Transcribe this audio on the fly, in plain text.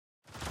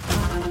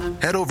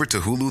Head over to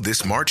Hulu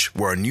this March,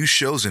 where our new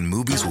shows and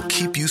movies will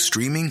keep you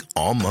streaming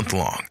all month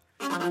long.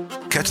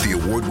 Catch the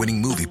award-winning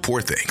movie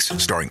Poor Things,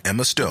 starring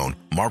Emma Stone,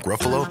 Mark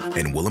Ruffalo,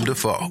 and Willem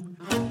Dafoe.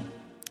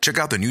 Check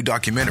out the new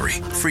documentary,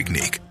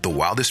 Freaknik, The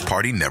Wildest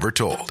Party Never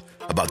Told,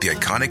 about the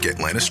iconic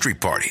Atlanta Street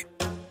Party.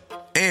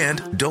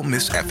 And don't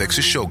miss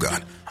FX's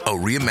Shogun, a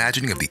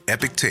reimagining of the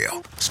epic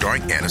tale,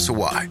 starring Anna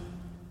Sawai.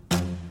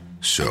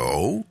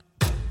 So,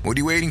 what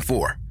are you waiting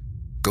for?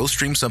 Go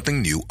stream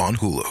something new on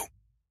Hulu.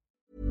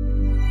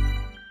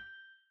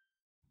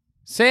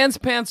 Sans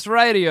Pants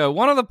Radio.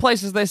 One of the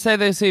places they say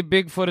they see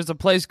Bigfoot is a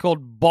place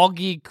called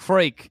Boggy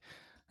Creek.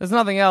 There's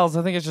nothing else.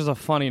 I think it's just a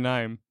funny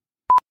name.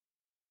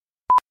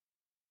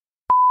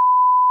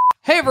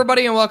 Hey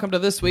everybody, and welcome to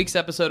this week's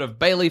episode of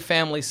Bailey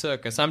Family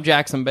Circus. I'm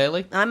Jackson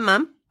Bailey. I'm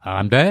Mum.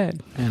 I'm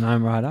Dad. And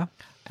I'm Ryder.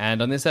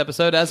 And on this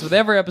episode, as with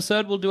every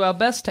episode, we'll do our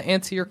best to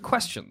answer your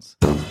questions.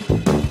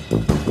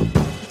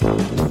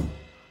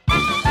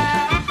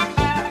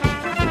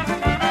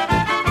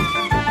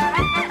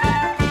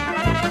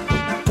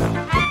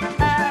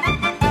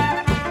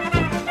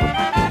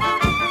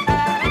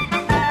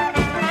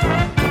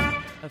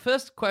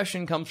 First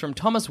question comes from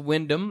Thomas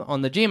Wyndham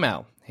on the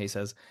Gmail. He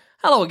says,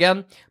 "Hello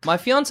again. My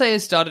fiancé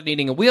has started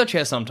needing a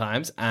wheelchair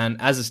sometimes, and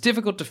as it's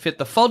difficult to fit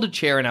the folded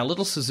chair in our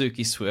little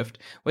Suzuki Swift,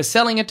 we're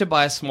selling it to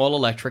buy a small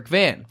electric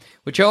van,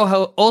 which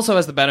also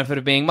has the benefit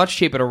of being much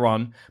cheaper to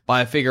run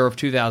by a figure of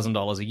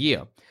 $2,000 a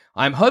year.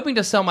 I'm hoping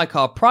to sell my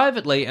car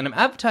privately, and I'm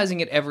advertising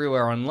it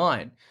everywhere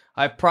online.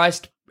 I've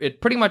priced it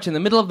pretty much in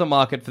the middle of the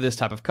market for this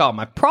type of car.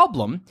 My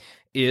problem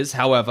is,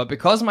 however,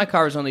 because my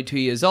car is only 2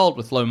 years old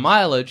with low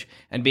mileage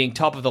and being a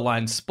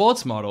top-of-the-line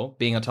sports model,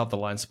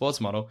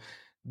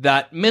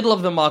 that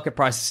middle-of-the-market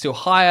price is still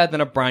higher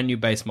than a brand-new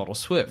base model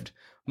Swift.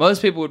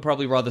 Most people would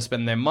probably rather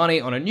spend their money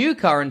on a new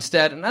car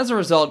instead, and as a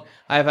result,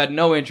 I have had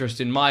no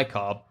interest in my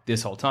car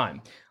this whole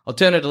time.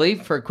 Alternatively,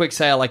 for a quick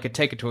sale, I could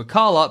take it to a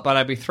car lot, but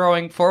I'd be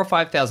throwing $4,000 or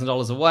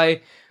 $5,000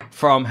 away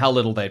from how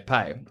little they'd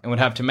pay, and would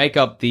have to make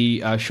up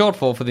the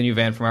shortfall for the new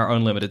van from our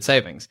own limited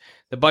savings.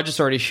 The budget's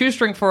already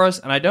shoestring for us,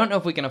 and I don't know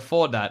if we can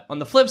afford that. On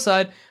the flip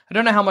side, I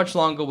don't know how much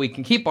longer we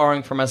can keep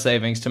borrowing from our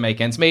savings to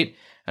make ends meet,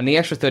 and the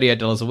extra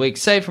 $38 a week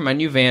saved from our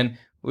new van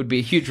would be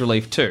a huge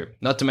relief too.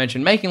 Not to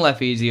mention making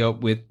life with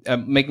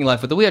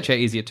the wheelchair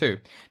easier too.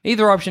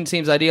 Neither option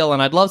seems ideal,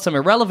 and I'd love some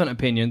irrelevant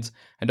opinions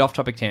and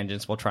off-topic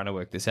tangents while trying to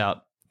work this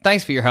out.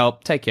 Thanks for your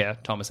help. Take care,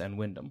 Thomas N.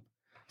 Wyndham."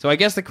 So I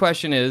guess the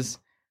question is,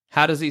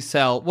 how does he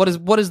sell? What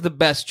is the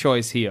best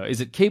choice here?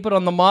 Is it keep it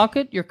on the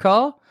market, your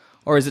car,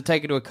 or is it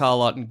take it to a car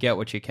lot and get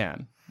what you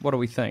can? What do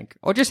we think?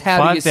 Or just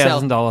how do you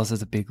sell? $5,000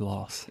 is a big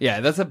loss.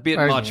 Yeah, that's a bit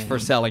much for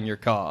selling your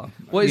car.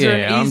 Well, is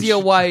there an easier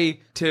way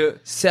to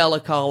sell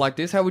a car like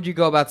this? How would you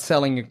go about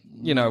selling,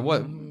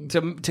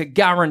 to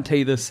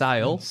guarantee the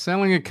sale?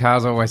 Selling a car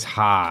is always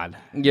hard.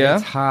 Yeah?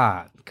 It's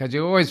hard because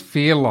you always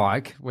feel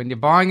like when you're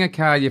buying a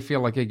car, you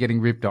feel like you're getting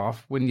ripped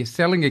off. When you're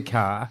selling a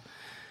car,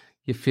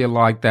 you feel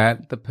like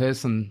that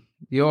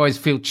you always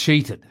feel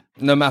cheated.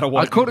 No matter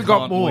what. I could have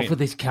got more for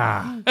this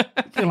car.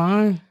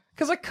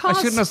 Because a car, I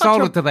shouldn't have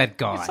sold it to that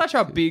guy. It's such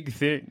a big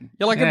thing.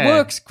 You're like, it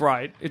works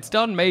great. It's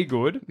done me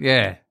good.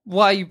 Yeah.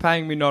 Why are you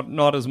paying me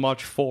not as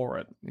much for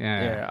it?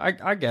 Yeah.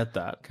 I get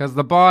that. Because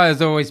the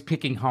buyer's always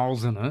picking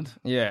holes in it.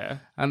 Yeah.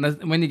 And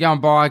when you go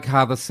and buy a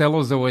car, the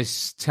seller's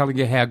always telling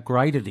you how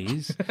great it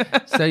is.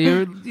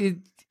 So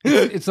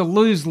it's a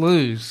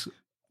lose-lose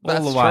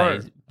all the way.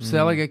 True.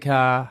 Selling a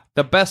car.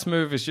 The best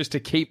move is just to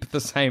keep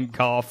the same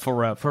car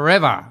forever.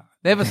 Forever.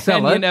 Never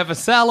sell it. You never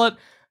sell it.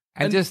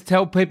 And just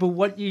tell people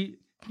what you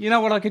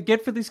know what I could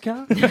get for this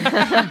car?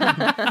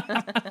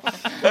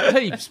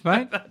 Heaps,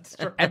 mate. That's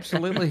true.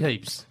 Absolutely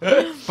heaps.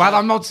 But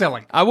I'm not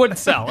selling. I wouldn't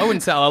sell.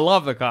 I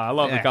love the car.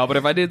 The car. But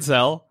if I did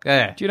sell,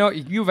 do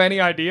you have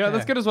any idea?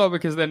 That's good as well,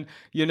 because then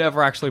you're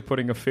never actually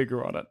putting a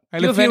figure on it.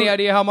 Do you have any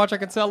idea how much I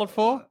could sell it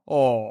for?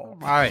 Oh.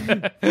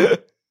 Right.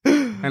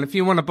 And if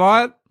you want to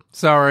buy it,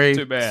 sorry.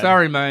 Too bad.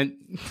 Sorry, mate.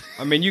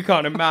 I mean, you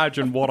can't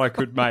imagine what I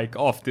could make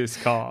off this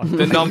car.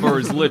 The number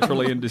is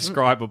literally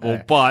indescribable,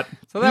 but...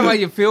 So that way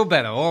you feel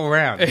better all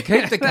around.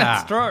 Keep the car.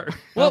 That's true.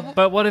 Well,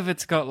 but what if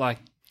it's got like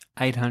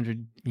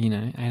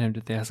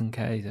 800,000 Ks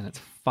and it's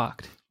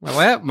fucked?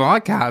 Well, my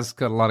car's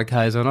got a lot of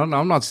Ks on it.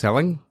 I'm not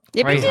selling.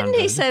 Yeah, but didn't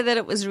he say that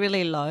it was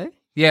really low?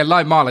 Yeah,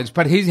 low mileage,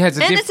 but he has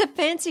a... And it's a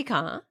fancy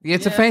car. Yeah,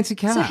 it's a fancy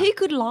car. So he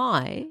could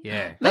lie.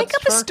 Yeah. Make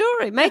up a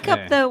story. Make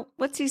up the...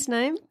 What's his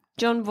name?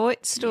 John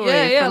Voight's story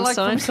from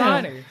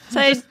Seinfeld.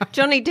 Say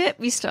Johnny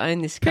Depp used to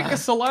own this car. Pick a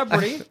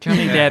celebrity.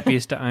 Johnny Depp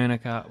used to own a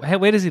car.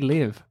 Where does he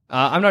live?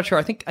 I'm not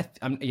sure.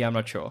 I'm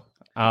not sure.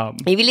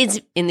 He lives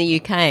in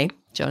the UK.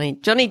 Johnny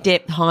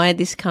Depp hired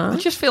this car. I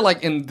just feel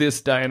like in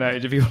this day and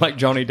age, if you were like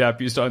Johnny Depp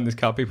used to own this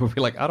car, people would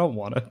be like, I don't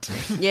want it.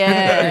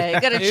 Yeah,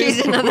 you got to choose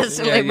another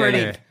celebrity.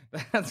 Yeah.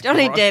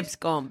 Johnny Depp's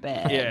gone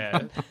bad.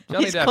 Yeah.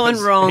 He's gone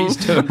wrong. He's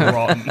turned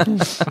rotten.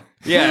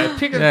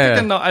 Pick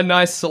a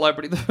nice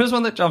celebrity. The first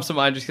one that jumps to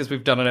mind, just because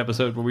we've done an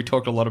episode where we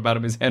talked a lot about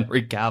him, is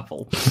Henry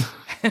Cavill.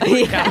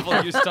 Henry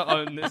Cavill used to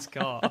own this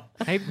car.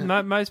 Hey,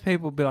 most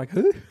people would be like,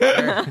 who?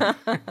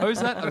 Who's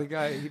that? Oh, the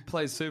guy, he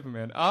plays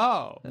Superman.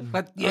 Oh,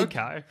 But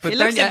okay. But He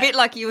looks don't a bit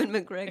like Ewan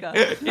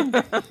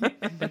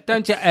McGregor. But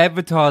don't you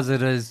advertise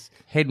it as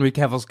Henry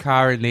Cavill's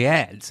car in the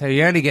ad? So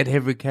you only get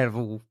Henry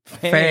Cavill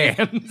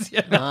fans.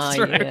 Yeah, that's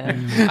Oh, true.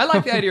 yeah. I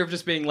like the idea of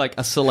just being like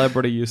a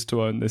celebrity used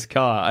to own this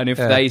car, and if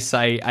they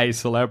say a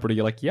celebrity,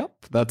 you're like, "Yep,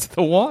 that's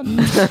the one."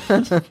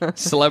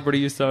 Celebrity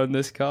used to own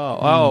this car.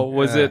 Oh,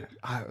 was it?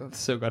 I've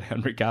still got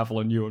Henry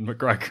Cavill and Ewan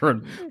McGregor.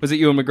 And was it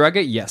Ewan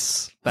McGregor?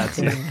 Yes, that's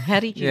it. How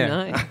did you Yeah.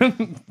 know?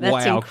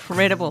 That's Wow.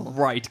 incredible.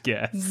 Right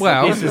guess.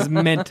 Well, This is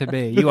meant to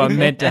be. You are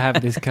meant to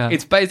have this car.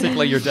 It's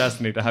basically your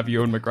destiny to have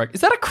Ewan McGregor.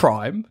 Is that a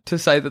crime to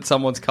say that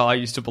someone's car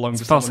used to belong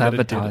to false someone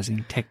that it didn't?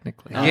 advertising,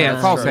 technically.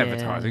 yeah, false yeah.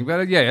 advertising.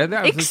 But yeah,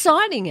 that was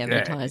Exciting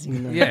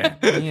advertising, though. yeah.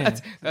 Yeah.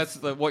 That's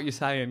what you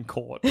say in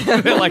court.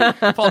 They're like,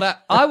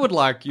 I would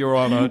like, Your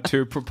Honour,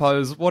 to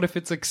propose, what if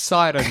it's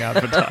exciting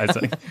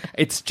advertising?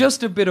 It's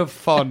just a bit of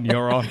fun,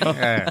 Your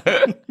Honour.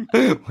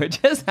 We're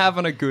just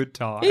having a good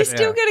time. He's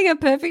still getting a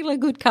perfectly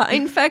good car.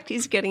 In fact,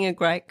 he's getting a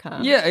great car.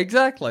 Yeah,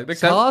 exactly. The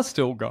car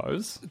still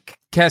goes.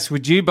 Cass,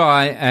 would you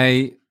buy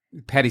a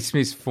Patti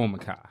Smith's former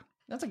car?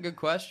 That's a good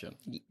question.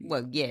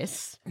 Well,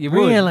 yes. You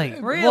would. Really?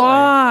 Really?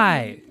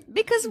 Why?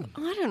 Because,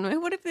 I don't know,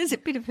 what if there's a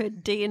bit of her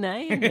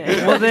DNA in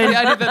there? Well, then, The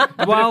idea that a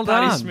bit well of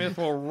Patti done. Smith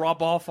will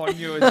rub off on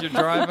you as you're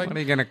driving. What are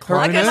you going to I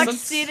clone can her? like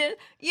sit in,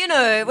 you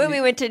know, when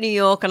we went to New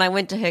York and I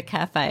went to her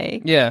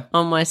cafe Yeah.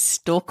 on my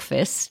stalk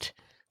fest,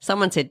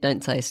 someone said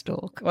don't say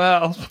stalk.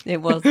 Well,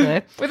 It was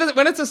though.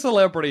 when it's a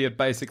celebrity, it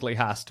basically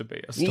has to be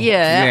a story.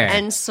 Yeah, Yeah.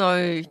 and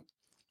so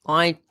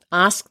I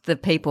asked the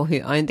people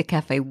who owned the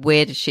cafe,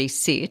 where does she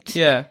sit?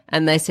 Yeah.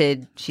 And they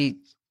said she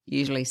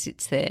usually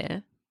sits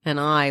there. And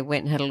I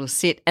went and had a little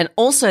sit. And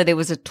also there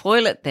was a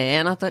toilet there.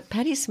 And I thought,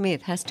 Patti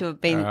Smith has to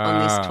have been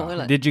on this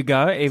toilet. Did you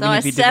go? Even so I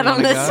if you sat didn't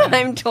on want the to go?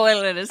 same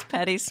toilet as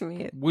Patti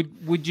Smith.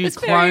 Would you It's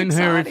very clone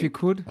her if exciting. you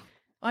could?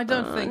 I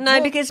don't think.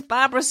 No, because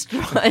Barbara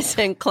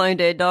Streisand cloned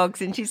her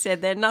dogs and she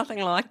said they're nothing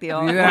like the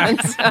old Yeah.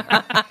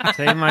 ones.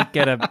 So you might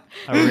get a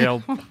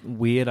real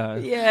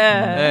weirdo.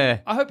 Yeah.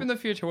 I hope in the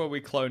future when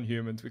we clone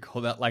humans, we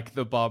call that like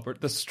the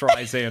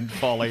Streisand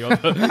folly or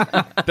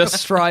the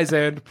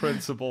Streisand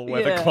principle,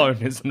 where the Yeah. clone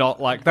is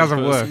not like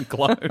Doesn't the person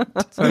work.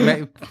 cloned.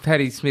 So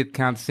Patti Smith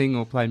can't sing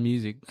or play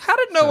music. How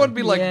did no one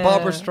be like Yeah.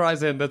 Barbara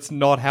Streisand? That's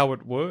not how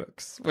it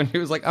works. When he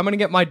was like, "I'm going to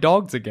get my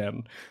dogs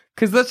again,"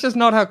 because that's just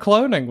not how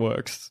cloning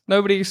works.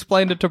 Nobody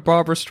explained it to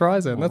Barbara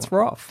Streisand. That's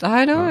rough.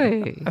 I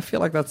know. I feel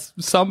like that's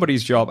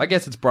somebody's job. I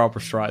guess it's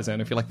Barbara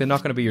Streisand. If you're like, they're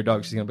not going to be your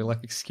dog, she's going to be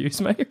like,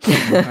 "Excuse me."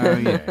 Oh,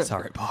 yeah.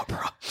 Sorry,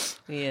 Barbara.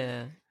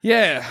 Yeah.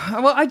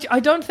 Yeah. Well, I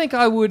don't think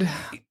I would.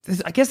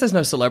 I guess there's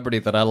no celebrity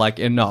that I like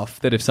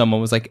enough that if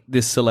someone was like,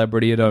 this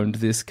celebrity had owned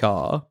this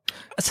car.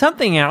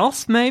 Something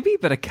else, maybe,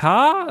 but a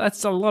car?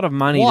 That's a lot of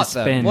money What to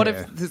then? spend. What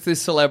if this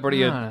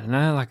celebrity I had. don't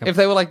know, like a... If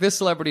they were like, this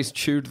celebrity's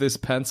chewed this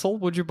pencil,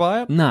 would you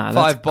buy it? No,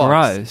 that's $5.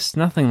 gross.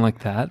 Nothing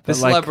like that. The But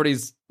like,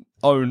 celebrity's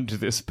owned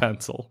this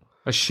pencil.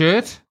 A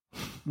shirt?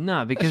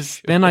 no,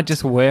 because then I'd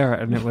just wear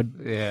it and it would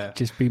Yeah.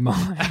 just be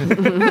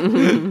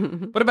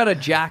mine. What about a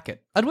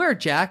jacket? I'd wear a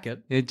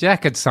jacket. Your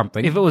jacket's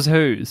something. If it was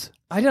whose?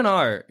 I don't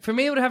know. For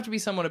me, it would have to be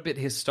someone a bit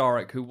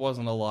historic who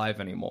wasn't alive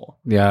anymore.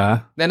 yeah.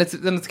 Then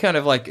it's kind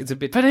of like, it's a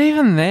bit. But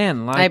even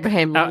then, like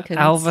Abraham Lincoln's.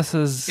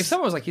 Elvis's... If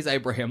someone was like, he's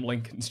Abraham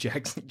Lincoln's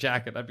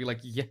jacket, I'd be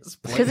like, yes,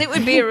 please. Because it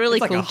would be a really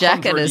It's like cool 100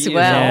 jacket as years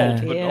well.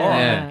 old, but yeah. all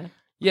right.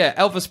 Yeah,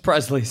 Elvis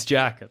Presley's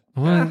jacket.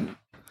 Well,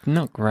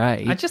 not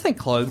great. I just think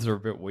clothes are a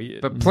bit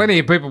weird. But plenty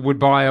of people would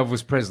buy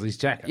Elvis Presley's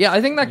jacket. yeah,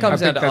 I think that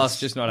comes I down think to that's- us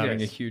just not having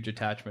a yes. huge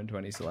attachment to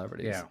any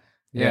celebrities. Yeah.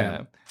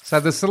 Yeah. So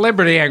the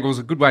celebrity angle is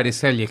a good way to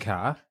sell your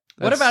car.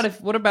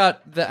 What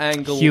about the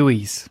angle?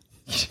 Huey's.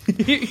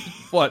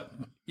 What?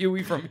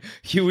 Huey from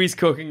Huey's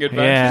Cooking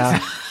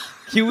Adventures?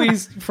 Yeah.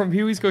 Huey's from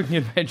Huey's Cooking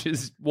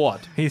Adventures.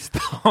 What? His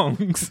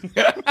thongs.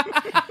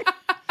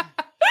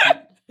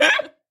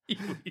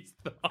 Huey's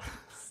thongs.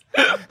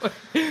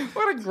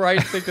 What a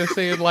great thing to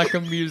see in like a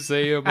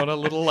museum on a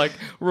little like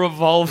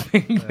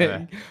revolving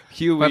thing.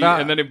 Huey, But,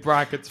 and then in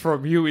brackets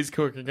from Huey's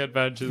Cooking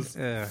Adventures.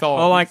 Thongs.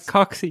 Or like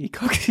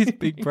Coxie's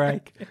big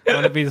break.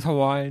 One of his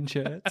Hawaiian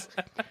shirts.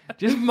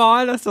 Just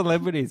minor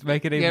celebrities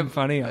make it even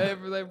funnier. They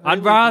really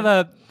I'd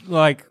rather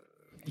like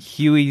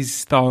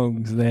Huey's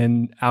thongs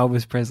than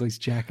Elvis Presley's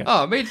jacket.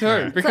 Oh, me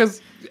too.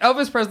 Because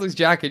Elvis Presley's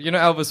jacket,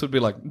 Elvis would be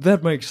like,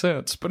 that makes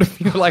sense. But if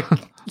you're like,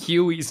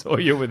 Huey saw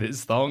you with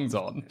his thongs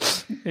on,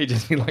 he'd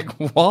just be like,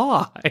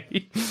 why?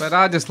 But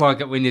I just like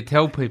it when you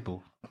tell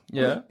people.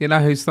 Yeah. You know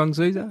whose thongs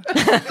these are?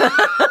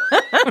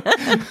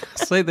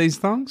 See these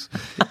thongs?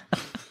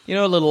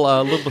 A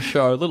little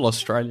show, a little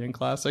Australian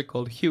classic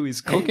called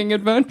Huey's Cooking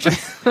Adventures.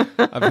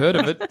 I've heard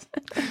of it.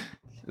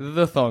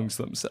 The thongs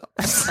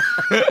themselves.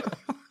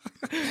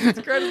 It's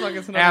great as long as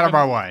it's not Out of even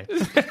my way.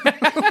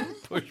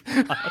 push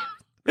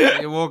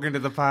button. You walk into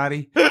the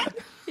party.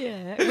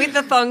 Yeah. With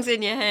the thongs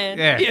in your hand.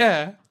 Yeah.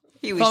 Yeah.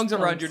 Thongs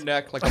around your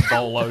neck like a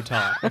bolo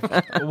tie.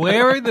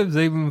 Wearing them's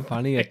even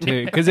funnier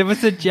too, because if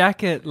it's a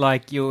jacket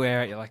like you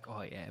wear it, you're like,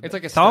 oh yeah. It's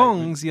like a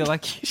thongs. You're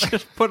like, you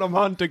should put them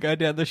on to go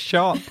down the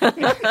shop.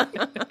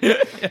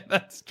 Yeah,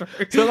 that's true.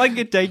 So like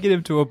you're taking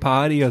him to a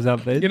party or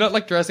something. You're not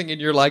like dressing in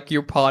your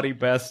party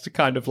best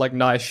kind of like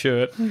nice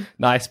shirt,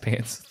 nice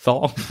pants,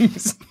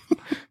 thongs.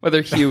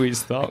 Whether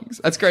Huey's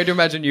thongs. That's great to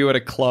imagine you at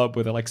a club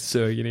where they're like,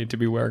 sir, you need to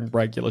be wearing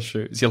regular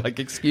shoes. You're like,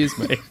 excuse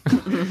me.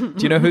 Do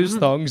you know whose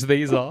thongs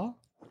these are?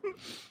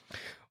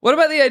 What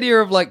about the idea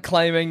of like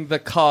claiming the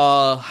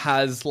car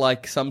has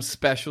like some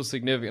special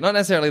significance? Not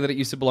necessarily that it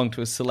used to belong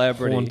to a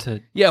celebrity.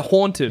 Haunted. Yeah,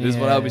 haunted is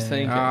what I was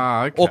thinking.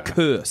 Okay. Or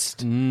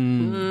cursed.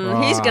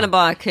 Who's going to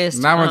buy a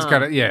cursed No one's car?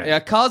 got it. Yeah. Yeah,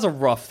 car's a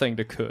rough thing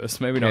to curse.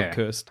 Maybe not Yeah.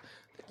 cursed.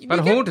 But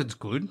haunted's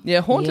good.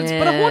 Yeah, haunted's,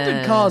 but a haunted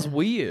Yeah. car's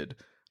weird.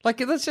 Like,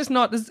 that's just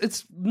not,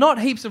 it's not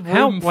heaps of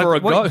room for a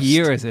what ghost.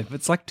 year is it? If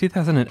it's like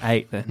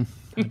 2008, then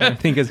I don't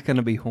think it's going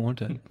to be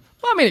haunted.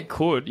 I mean, it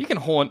could. You can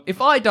haunt.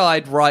 If I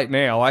died right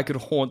now, I could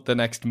haunt the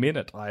next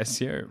minute, I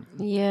assume.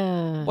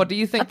 Yeah. What, do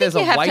you think I think there's you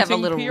a have to waiting have a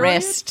little period?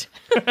 rest.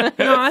 No,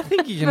 I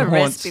think you can Have a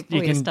haunt. rest before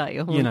You you can start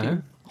your you know, haunting.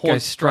 go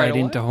Haunt straight straight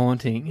into away?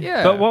 haunting.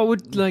 Yeah. But what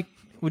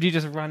would you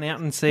just run out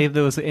and see if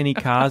there was any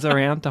cars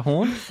around to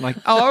haunt? Like,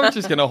 Oh, I was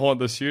just going to haunt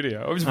the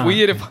studio. It was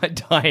weird if I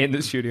die in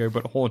the studio,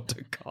 but haunt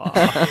a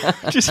car.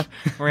 just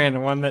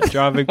random one that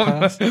driving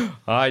past.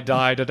 I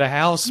died at a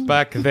house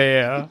back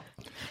there.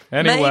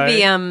 Anyway.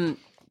 Maybe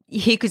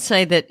he could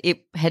say that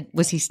it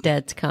was his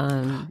dad's car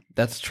and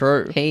That's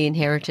true. he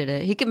inherited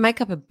it. He could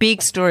make up a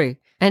big story.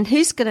 And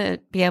who's going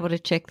to be able to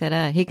check that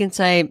out? He can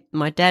say,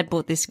 my dad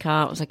bought this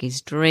car. It was like his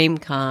dream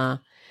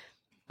car.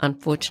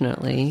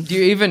 Unfortunately. Do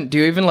you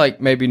even like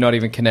maybe not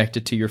even connect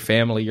it to your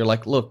family? You're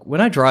like, look,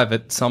 when I drive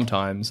it,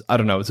 sometimes I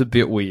don't know, it's a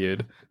bit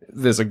weird.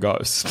 There's a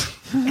ghost.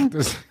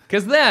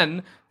 Because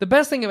then the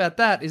best thing about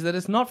that is that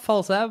it's not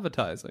false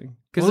advertising.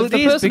 Well, if it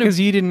the is person because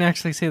you didn't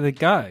actually see the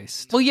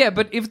ghost. well, yeah,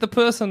 but if the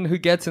person who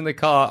gets in the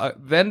car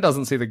then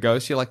doesn't see the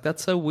ghost, you're like,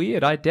 that's so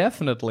weird. I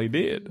definitely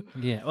did.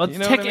 Yeah, well, You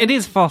know what I mean? it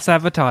is false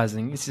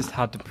advertising. It's just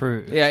hard to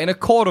prove. Yeah, in a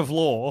court of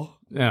law,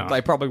 Yeah.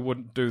 they probably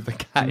wouldn't do the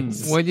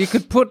case. Well, you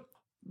could put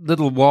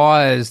little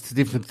wires to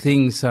different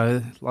things,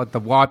 so like the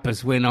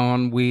wipers went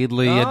on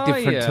weirdly Oh, at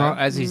different yeah. times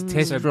as he's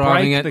test So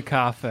driving break it. the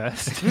car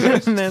first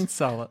and then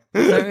sell it.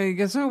 So he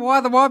goes, "Oh, why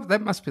the wiper?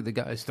 That must be the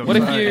ghost." or What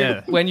if something.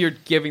 you, when you're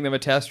giving them a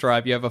test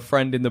drive, you have a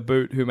friend in the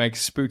boot who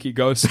makes spooky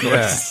ghost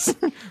noises?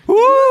 Woo!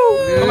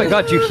 Oh my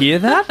god, do you hear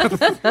that?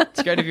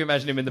 It's great if you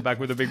imagine him in the back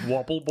with a big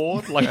wobble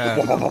board. Like,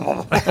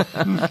 oh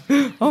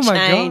my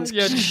Chained. god.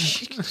 Yeah,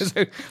 there's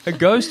a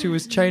ghost who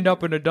was chained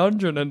up in a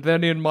dungeon and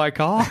then in my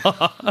car.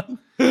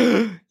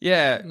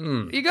 Yeah,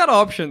 you got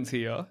options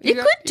here. You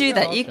got- could do got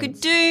that. You options.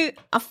 could do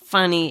a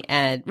funny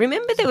ad.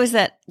 Remember there was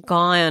that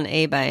guy on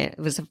eBay. It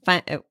was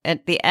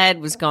the ad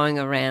was going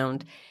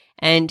around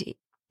and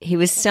he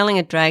was selling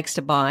a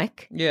dragster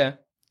bike Yeah.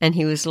 and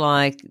he was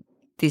like,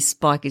 this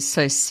bike is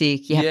so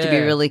sick. You have to be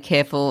Yeah. really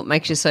careful. It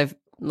makes you so,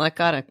 like,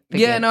 I don't forget.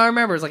 Yeah, no, I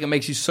remember. It's like, it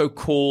makes you so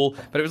cool,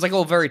 but it was like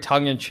all very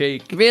tongue in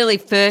cheek. Really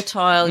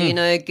fertile, you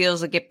know, girls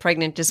that get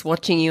pregnant just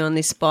watching you on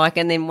this bike.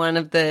 And then one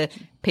of the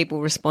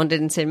people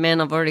responded and said, man,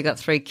 I've already got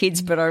 3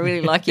 kids, but I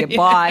really like your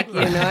bike, you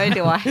know,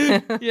 do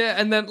I? Yeah,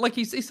 and then like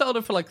he sold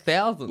it for like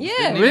thousands. Yeah,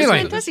 didn't it he? was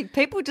Really? fantastic.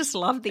 People just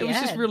loved the It was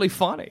ad. just really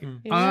funny.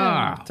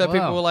 Ah, So people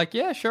wow. were like,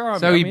 yeah, sure.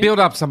 So he built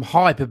up some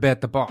hype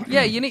about the bike.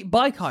 Yeah, you need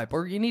bike hype,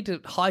 or you need to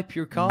hype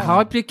your car.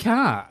 Hype your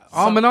car.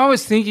 I mean, I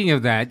was thinking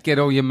of that. Get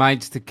all your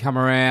mates to come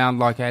around,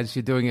 like as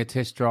you're doing a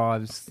test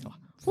drives.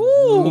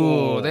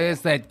 Ooh, there's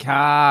that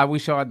car.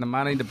 Wish I had the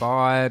money to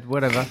buy it.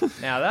 Whatever.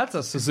 Now that's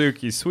a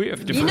Suzuki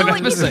Swift. You know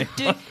what you could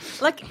do?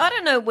 Like, I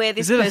don't know where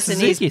this Is it a person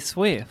Suzuki is.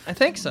 Swift? I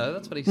think so.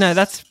 That's what he. No,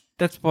 that's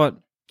what.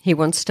 He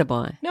wants to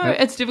buy. no.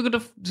 It's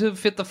difficult to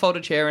fit the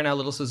folded chair in our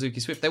little Suzuki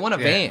Swift. They want a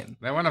van.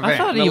 They want a I van.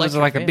 thought An he was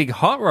electric like van. a big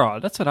hot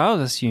rod. That's what I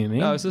was assuming.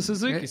 No, it's a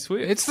Suzuki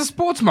Swift. It's the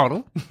sports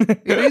model.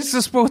 It is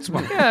the sports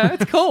model. yeah,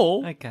 it's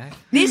cool. Okay.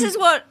 This is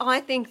what I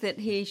think that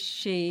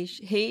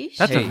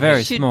That's a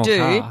very should small do.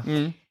 car.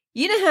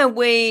 You know how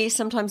we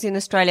sometimes in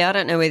Australia, I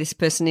don't know where this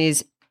person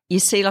is, you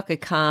see like a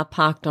car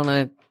parked on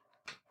an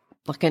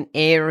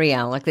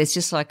area, like there's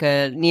just like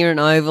near an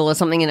oval or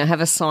something and I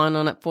have a sign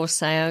on it for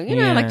sale, you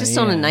know, Yeah, like just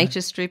on a yeah.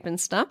 nature strip and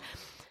stuff.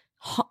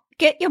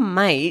 Get your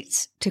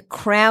mates to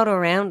crowd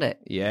around it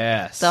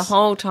Yes, the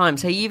whole time.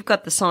 So you've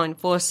got the sign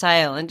for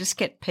sale and just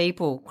get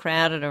people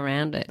crowded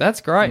around it.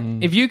 That's great.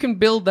 If you can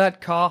build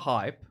that car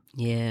hype,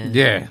 Yeah.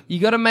 Yeah. you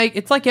got to make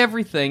it's like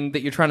everything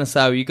that you're trying to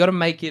sell. You got to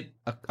make it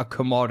a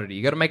commodity.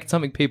 You got to make it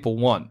something people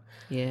want.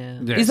 Yeah.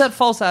 Yes. Is that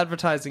false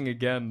advertising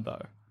again,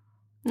 though?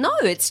 No,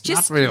 it's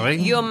just really.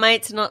 your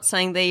mates not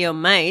saying they're your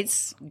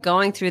mates,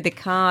 going through the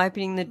car,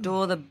 opening the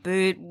door, the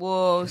boot,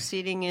 whoa,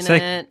 sitting in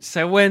it,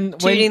 So when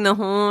tooting the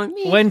horn.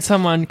 when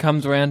someone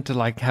comes around to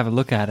like have a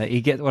look at it,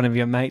 you get one of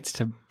your mates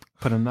to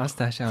put a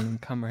mustache on and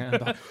come around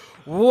like,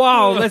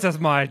 whoa, this is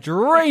my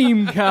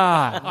dream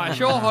car. I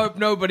sure hope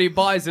nobody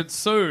buys it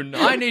soon.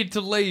 I need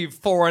to leave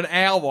for an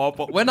hour,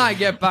 but when I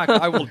get back,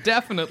 I will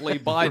definitely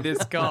buy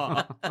this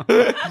car.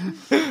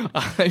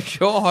 I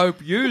sure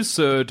hope you,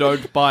 sir,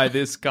 don't buy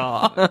this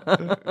car.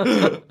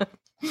 And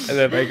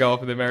then they go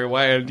off in their merry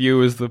way, and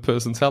you, as the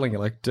person selling,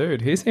 you're like,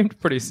 dude, he seemed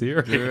pretty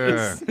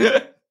serious.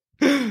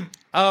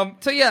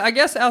 So yeah, I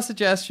guess our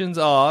suggestions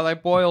are, they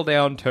boil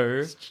down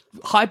to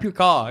hype your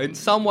car in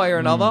some way or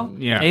another.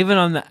 Yeah. Even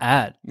on the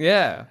ad.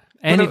 Yeah.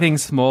 Anything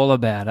small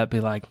about it, be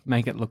like,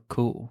 make it look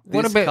cool.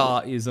 This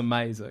car is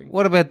amazing.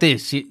 What about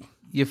this?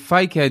 You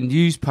fake a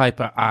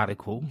newspaper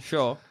article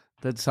Sure.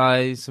 that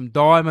says some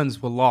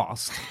diamonds were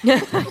lost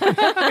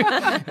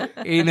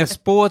in a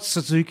sports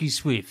Suzuki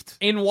Swift.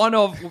 In one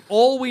of,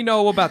 all we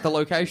know about the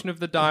location of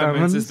the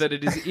diamonds is that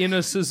it is in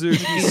a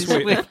Suzuki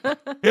Swift.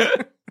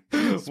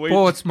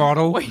 Sports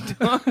model. We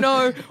don't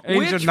know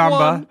Engine which number.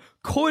 one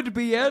could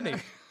be any.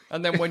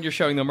 And then when you're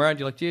showing them around,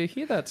 you're like, do you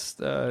hear that's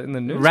in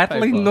the newspaper?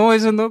 Rattling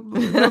noise in the...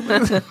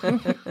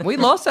 We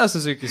lost our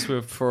Suzuki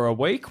Swift for a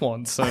week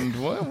once,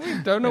 and well, we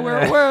don't know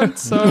where it went,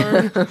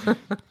 so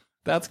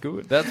that's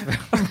good. That's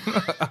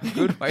a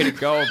good way to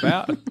go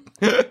about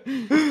it.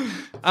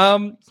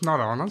 It's not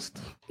honest.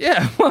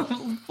 Yeah,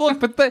 well, look,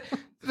 but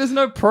there's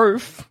no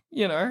proof,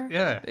 you know.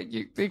 Yeah.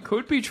 It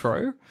could be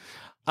true.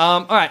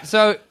 All right,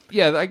 so,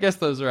 yeah, I guess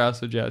those are our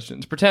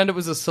suggestions. Pretend it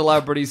was a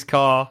celebrity's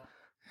car.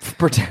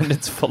 Pretend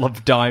it's full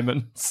of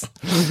diamonds.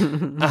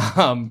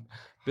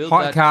 Build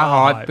that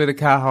Car hype, bit of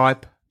car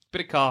hype.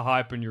 Bit of car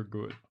hype and you're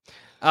good.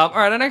 All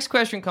right, our next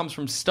question comes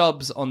from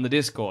Stubbs on the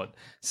Discord.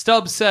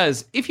 Stubbs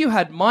says, if you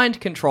had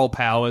mind control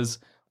powers,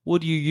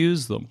 would you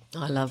use them?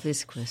 I love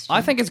this question.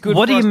 I think it's good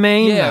What for do you us-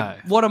 mean, Yeah,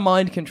 though? what are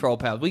mind control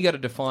powers? We got to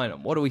define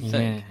them. What do we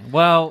think? Yeah.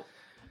 Well,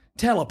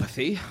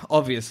 Telepathy,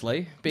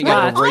 obviously. Being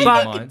But- able to read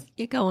but- minds.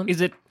 You go on. is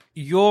it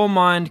your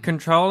mind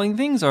controlling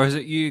things or is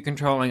it you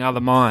controlling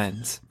other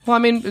minds? Well, I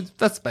mean,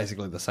 that's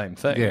basically the same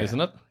thing, Yeah. isn't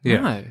it? Yeah.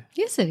 No.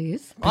 Yes, it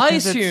is. I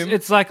Because assume...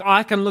 it's like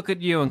I can look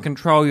at you and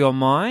control your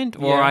mind,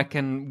 or Yeah. I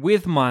can,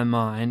 with my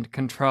mind,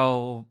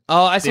 control.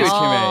 Oh, I see what you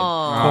mean.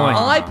 Coin.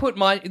 I put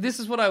my... This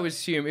is what I would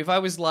assume. If I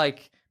was,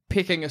 like,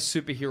 picking a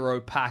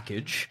superhero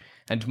package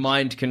and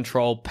mind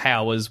control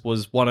powers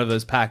was one of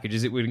those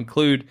packages, it would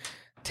include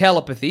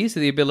telepathy, so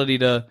the ability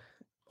to...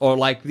 Or,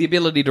 like, the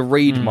ability to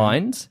read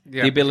minds,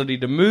 Yeah. the ability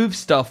to move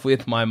stuff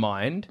with my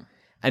mind,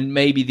 and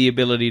maybe the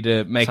ability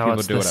to make So people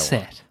it's do the what I want.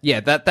 set. Yeah,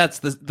 that's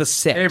the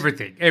set.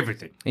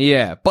 Everything.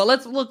 Yeah, but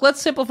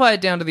let's simplify it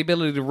down to the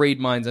ability to read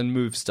minds and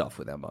move stuff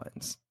with our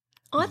minds.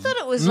 I thought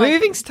it was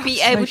Moving like stuff's be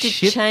so able to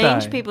shit,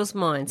 change though. people's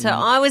minds. So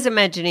I was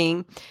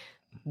imagining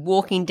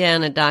walking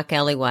down a dark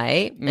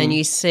alleyway and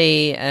you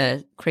see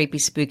a creepy,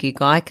 spooky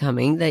guy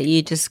coming that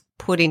you just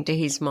put into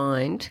his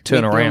mind. Turn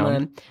with your around.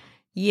 mind.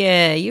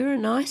 Yeah, you're a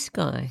nice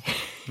guy.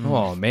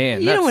 Oh man,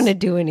 You don't want to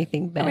do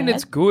anything bad. I mean,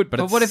 it's good, but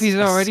But it's, what if he's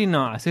already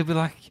nice? He'll be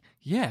like,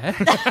 yeah.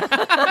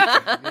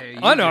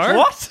 I know.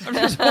 What? I'm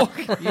just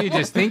walking. You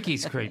just think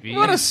he's creepy.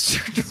 What a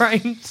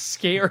strange,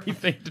 scary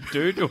thing to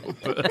do to a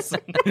person.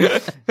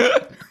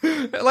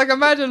 Like,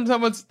 imagine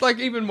someone's, like,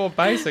 even more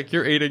basic.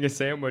 You're eating a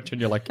sandwich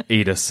and you're like,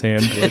 eat a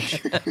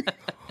sandwich.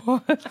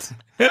 What?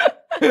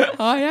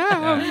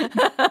 I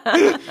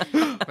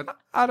am. But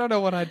I don't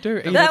know what I'd do.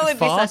 Eat that it would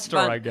be such faster,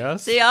 fun. I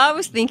guess. See, I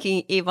was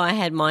thinking if I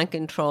had mind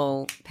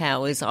control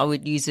powers, I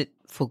would use it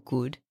for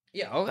good.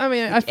 Yeah, I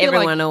mean, I feel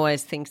Everyone like...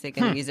 always thinks they're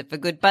going to use it for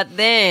good, but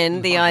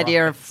then the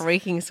idea of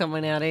freaking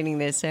someone out eating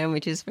their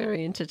sandwich is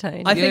very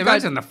entertaining. I I think think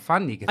imagine the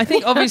fun you get. I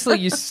think obviously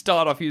you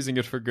start off using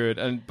it for good,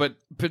 and but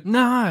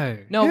No.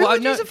 no, Who what,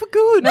 would no, use it for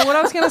good? No, what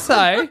I was going to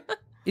say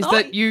is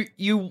that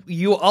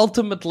you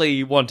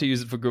ultimately want to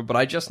use it for good, but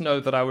I just know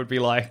that I would be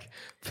like,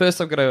 first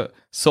I'm going to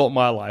sort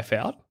my life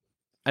out,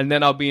 and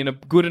then I'll be in a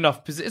good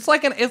enough position.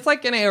 It's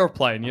like an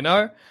airplane, you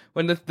know,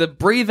 when the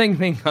breathing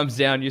thing comes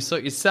down, you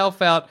sort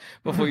yourself out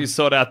before you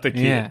sort out the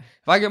kid. Yeah.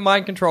 If I get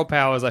mind control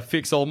powers, I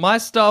fix all my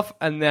stuff,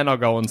 and then I'll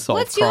go and solve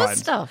What's your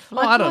crimes. stuff? Oh,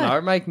 Like I don't what?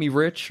 know, make me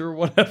rich or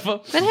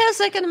whatever. But how's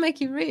that going to make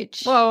you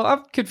rich? Well, I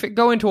could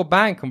go into a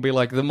bank and be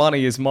like, the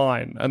money is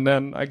mine, and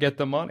then I get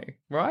the money,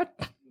 right?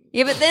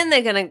 Yeah, but then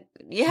they're going to...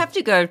 You have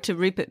to go to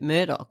Rupert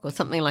Murdoch or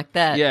something like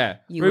that. Yeah,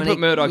 You Rupert wanna,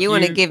 Murdoch, You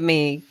want to you- give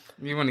me...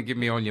 You want to give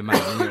me all your money.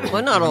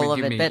 Well, not all of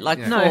it, but like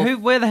No,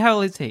 where the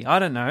hell is he? I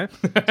don't know.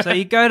 So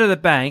you go to the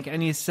bank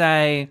and you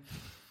say,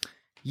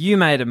 you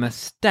made a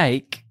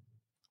mistake.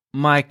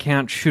 My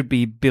account should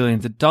be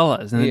billions of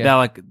dollars. And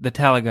Yeah. the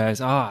teller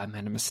goes, oh, I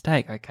made a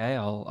mistake. Okay,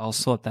 I'll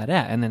sort that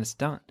out. And then it's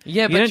done.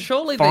 Yeah, You but don't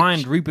surely they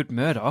find Rupert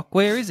Murdoch.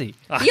 Where is he?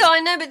 Yeah, I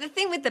know, but the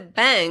thing with the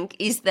bank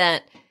is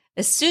that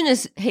as soon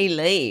as he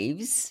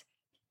leaves,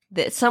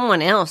 that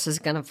someone else is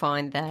going to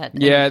find that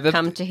and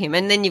come to him.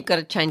 And then you've got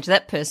to change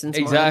that person's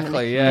mind.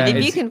 Exactly, yeah. But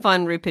if you can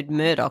find Rupert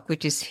Murdoch,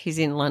 which is he's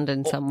in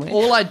London somewhere.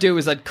 All I do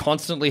is I'd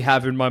constantly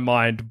have in my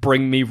mind,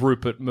 bring me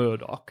Rupert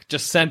Murdoch.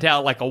 Just sent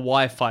out like a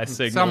Wi-Fi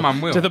signal Someone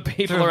will. to the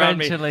people So around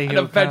me. eventually And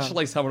he'll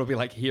eventually someone will be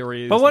like, here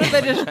he is. But what if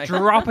they just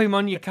drop him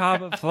on your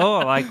carpet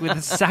floor, like with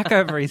a sack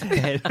over his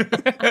head?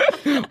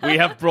 We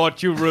have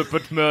brought you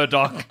Rupert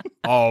Murdoch.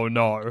 Oh,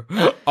 no.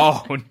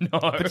 Oh, no.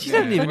 But you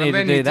don't even Well, need to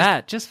then do you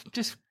that.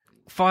 Just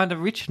find a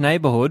rich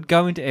neighborhood,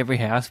 go into every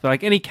house, be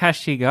like, any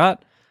cash you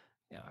got,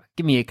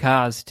 give me your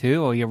cars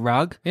too, or your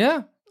rug.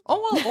 Yeah.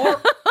 Oh,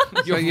 well,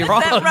 or you're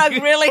That rug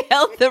really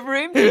held the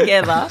room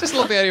together. Just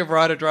love the idea of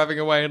Ryder driving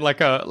away in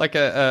like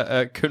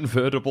a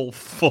convertible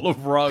full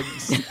of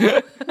rugs.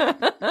 Do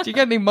you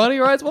get any money,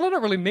 right? Well, I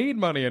don't really need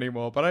money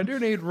anymore, but I do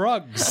need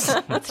rugs.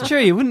 That's true.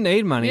 You wouldn't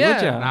need money, would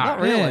you? Yeah, not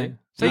really.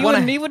 So you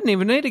wouldn't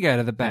even need to go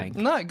to the bank.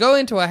 No, go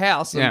into a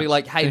house and Yeah. be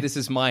like, hey, this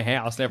is my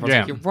house. And everyone's Yeah.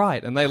 like, you're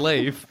right. And they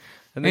leave.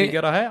 And then you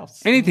get a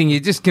house. Anything, you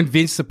just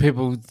convince the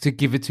people to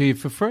give it to you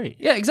for free.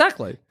 Yeah,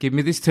 exactly. Give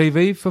me this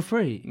TV for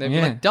free. And they'd be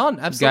Yeah. like, done.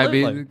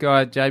 Absolutely. The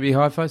guy at JB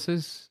Hi-Fi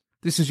says,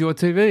 this is your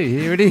TV.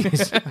 Here it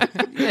is.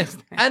 Yes.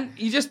 And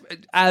you just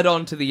add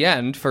on to the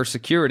end for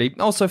security.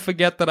 Also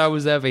forget that I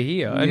was ever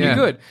here. And Yeah. you're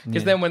good.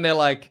 Because then when they're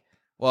like,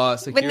 well,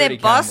 security When their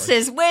boss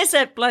cameras. says, "Where's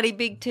that bloody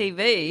big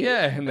TV?"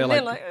 Yeah. And they're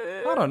like,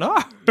 I don't know.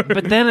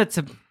 But then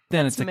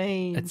it's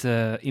mean.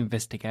 a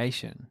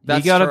investigation.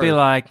 That's you got to true. be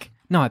like,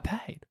 no, I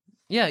paid.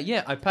 Yeah,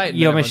 I paid. And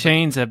Your then everyone's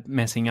machines are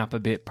messing up a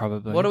bit,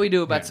 probably. like, what do we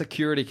do about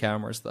security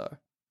cameras, though?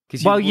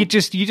 'Cause Well, you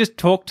just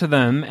talk to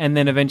them, and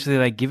then eventually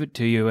they give it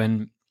to you,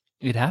 and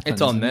it happens.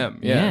 It's on them.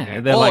 Yeah.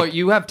 they're Or like,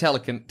 you have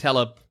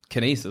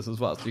telekinesis as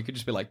well. So you could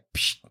just be like,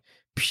 psh,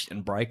 psh,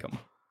 and break them.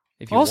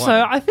 If you also,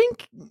 want. I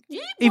think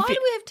Yeah, If why it- do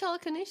we have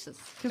telekinesis?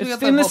 'Cause we got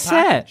it's that in the whole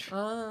set. package.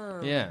 Oh.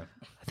 Yeah.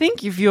 I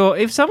think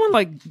if someone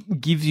like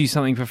gives you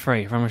something for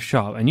free from a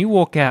shop, and you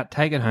walk out,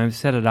 take it home,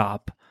 set it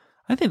up,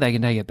 I think they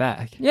can take it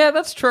back. Yeah,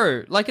 that's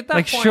true. Like at that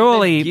Like, point,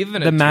 surely they've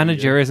given it the to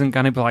manager you. isn't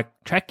going to be like,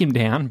 track him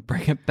down,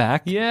 bring it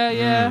back. Yeah,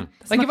 yeah.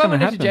 Like not if I gonna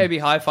went into happen. JB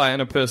Hi-Fi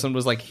and a person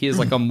was like, "Here's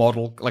like a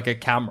model, like a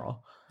camera,"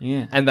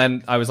 Yeah. and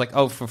then I was like,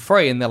 "Oh, for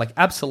free," and they're like,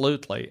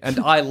 "Absolutely," and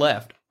I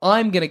left.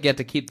 I'm gonna get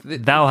to keep.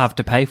 They'll have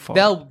to pay for it.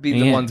 They'll be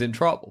the Yeah. ones in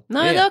trouble.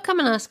 No, Yeah. they'll come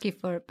and ask you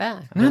for it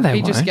back. No, they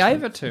He just won't.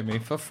 gave it to me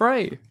for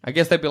free. I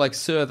guess they'd be like,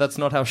 "Sir, that's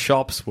not how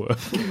shops work."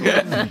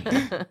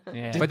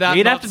 Yeah. But that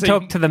You'd not have to seem-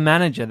 talk to the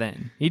manager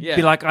then. You'd Yeah.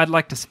 be like, I'd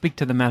like to speak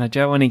to the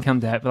manager when he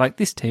comes out. Be like,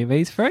 this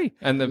TV's free.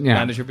 And the Yeah.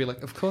 manager would be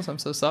like, "Of course, I'm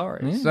so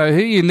sorry." So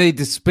who you need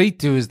to speak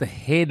to is the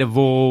head of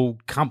all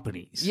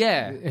companies.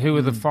 Yeah. Who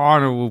are the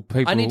final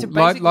people, I need to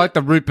like basically-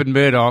 the Rupert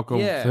Murdoch or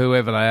Yeah.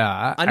 whoever they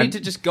are. I need to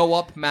just go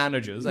up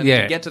managers and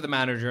Yeah. to get to the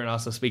manager and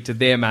ask to speak to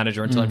their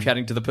manager until I'm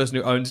chatting to the person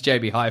who owns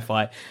JB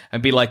Hi-Fi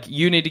and be like,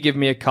 you need to give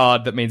me a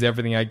card that means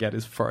everything I get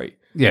is free.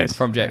 Yes.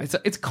 From JB.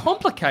 It's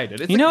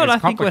complicated. It's You know what I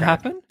it's think would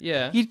complicated. happen?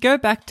 Yeah. You'd go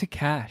back to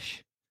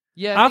cash.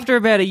 Yeah. I think- After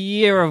about a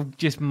year of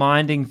just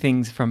minding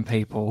things from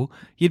people,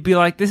 you'd be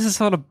like, this is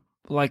sort of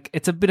like,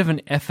 it's a bit of an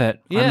effort.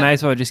 I Yeah. may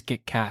as well just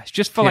get cash.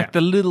 Just for Yeah. like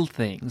the little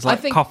things,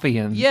 like coffee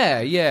and...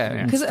 Yeah.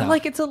 Because stuff.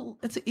 like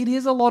it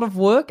is a lot of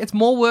work. It's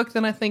more work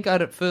than I think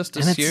I'd at first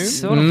And assume. it's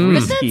sort of But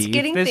risky. that's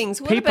getting if there's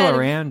things. What people about if-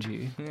 around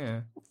you.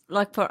 yeah.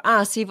 Like for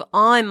us, if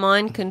I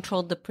mind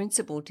controlled the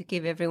principal to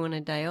give everyone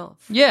a day off,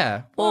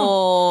 Yeah.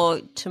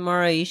 or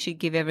tomorrow you should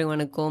give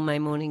everyone a gourmet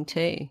morning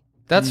tea.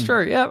 That's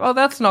true. Yeah. Well,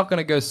 that's not going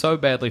to go so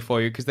badly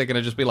for you because they're going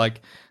to just be like,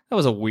 that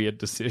was a weird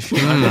decision.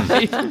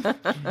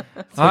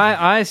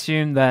 I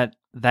assume that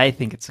they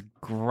think it's a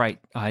great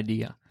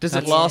idea. Does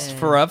it last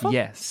forever?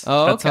 Yes.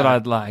 Oh, That's what okay.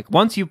 I'd like.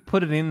 Once you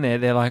put it in there,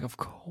 they're like, of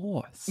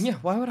course. Yeah.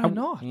 Why would I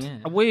not? Yeah.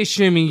 Are we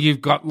assuming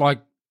you've got like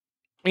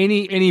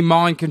any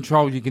mind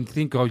control you can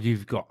think of?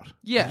 You've got.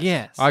 Yes.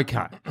 Yes.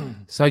 Okay,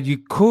 so you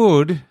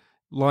could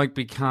like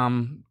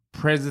become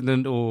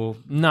president or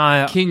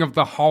No. king of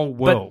the whole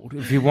world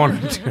if you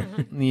wanted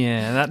to.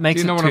 Yeah, that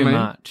makes Do you know it what I too mean?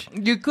 much.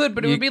 You could,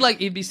 but it would be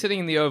like you'd be sitting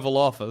in the Oval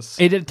Office.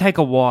 It'd take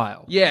a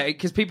while. Yeah,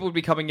 because people would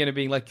be coming in and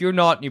being like, "You're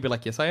not," and you'd be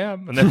like, "Yes, I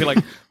am," and they'd be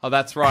like, "Oh,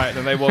 that's right,"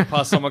 and they walk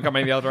past someone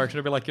coming the other direction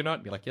and be like, "You're not,"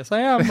 and be like, "Yes,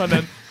 I am," and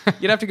then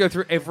you'd have to go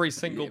through every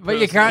single. But you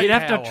person can't- in You'd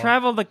have power. to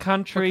travel the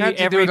country, Can't you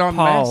do every it en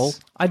poll. masse?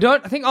 I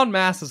think en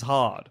masse is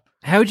hard.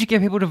 How would you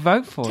get people to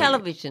vote for you?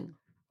 Television.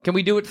 Can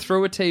we do it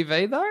through a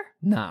TV though?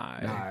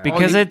 No,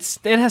 because Oh,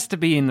 you- it has to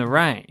be in the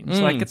range.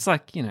 Like it's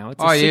like it's a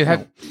Oh,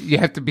 signal. you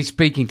have to be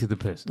speaking to the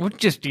person. Well,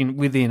 just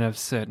within a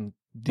certain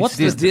What's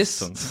the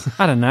distance?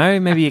 I don't know,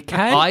 maybe a K.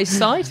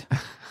 Eyesight?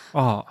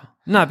 Oh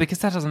no, because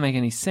that doesn't make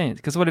any sense.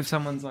 Because what if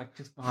someone's like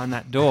just behind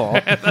that door?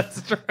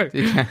 That's true.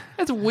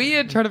 It's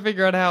weird trying to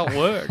figure out how it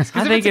works.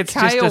 'Cause I if think a it's K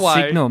just a away,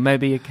 signal,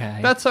 maybe a K.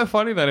 That's so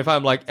funny then if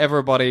I'm like,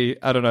 everybody,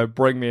 I don't know,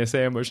 bring me a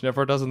sandwich and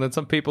everyone does, and then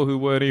some people who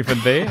weren't even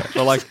there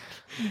are like,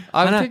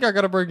 I think I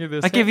got to bring you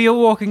this. Like if you're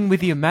walking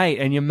with your mate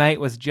and your mate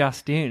was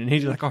just in and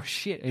he's like, oh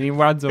shit, and he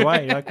runs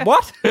away. You're like,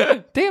 what?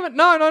 Damn it,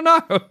 no.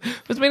 I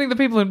was meaning the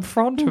people in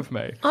front of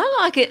me. I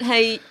like it,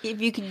 hey,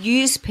 if you could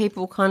use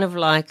people kind of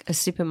like a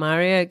Super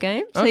Mario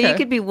game. So Okay. you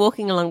could be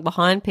walking along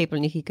behind people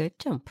and you could go,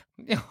 jump,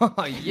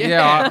 Oh,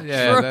 yeah,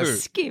 true.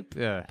 that's- skip.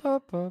 Yeah.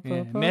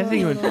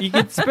 Messing with, you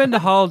could spend a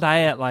whole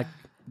day at like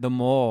the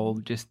mall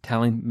just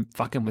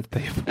fucking with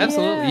people.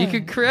 Absolutely. You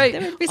could create...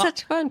 That would be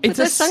such fun. Put it's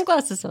those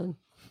sunglasses on.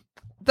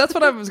 That's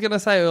what I was going to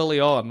say early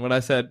on when I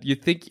said you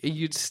think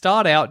you'd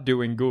start out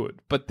doing good,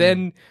 but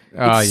then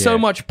it's so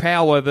much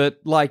power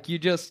that, like, you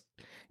do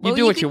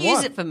what you can use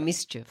want. it for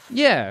mischief.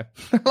 Yeah.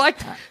 Like,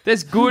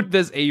 there's good,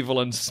 there's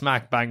evil, and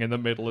smack bang in the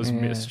middle is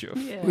mischief.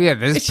 Yeah,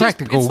 there's It's a just-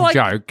 practical it's like-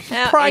 joke.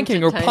 How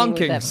Pranking or entertaining would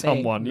that punking be?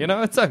 someone, you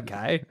know? It's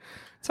okay.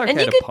 It's okay And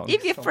you to could, punk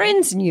if your someone.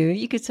 friends knew,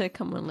 you could say,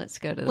 "Come on, let's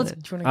go to What's- the."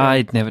 do you wanna go?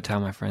 I'd never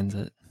tell my friends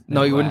it.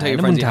 No, you wouldn't tell your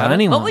I friends wouldn't you tell had it?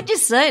 anyone. What would you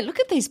say? Look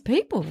at these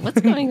people.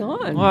 What's going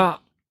on? Well,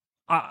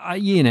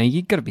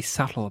 you got to be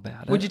subtle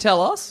about it. Would you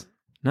tell us?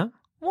 No.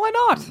 Why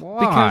not?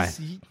 Why?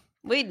 Because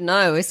We'd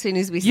know as soon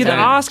as we you'd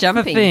started ask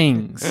jumping. for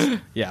things.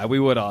 Yeah, we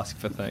would ask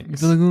for You'd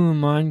things. be like, oh,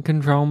 mind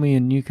control me a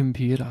new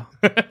computer.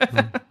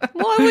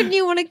 Why wouldn't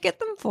you want to get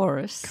them for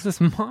us? Because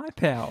it's my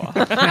power.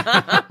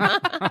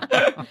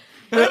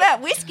 What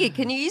about whiskey?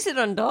 Can you use it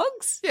on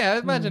dogs? Yeah,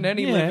 imagine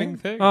any Yeah. living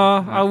thing.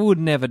 Oh, I would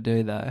never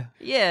do though.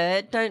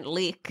 Yeah, don't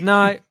lick.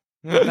 No,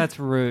 that's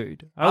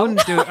rude. I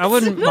wouldn't do. I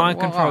wouldn't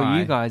mind control Why?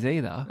 you guys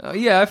either.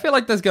 Yeah, I feel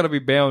like there's got to be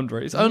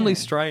boundaries. Only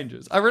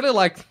strangers. I really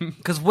like...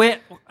 Because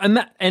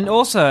and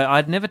also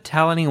I'd never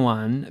tell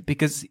anyone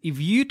because if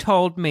you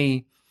told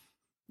me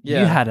you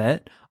had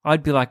it,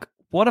 I'd be like,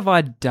 what have I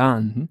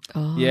done?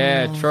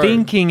 Yeah, true.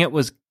 Thinking it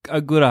was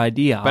a good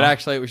idea, But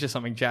actually, it was just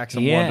something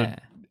Jackson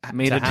wanted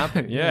me to to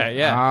happen. do. Yeah,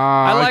 yeah.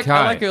 Ah, I okay.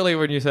 like earlier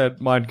when you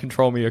said mind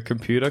control me a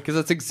computer because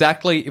that's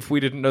exactly if we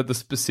didn't know the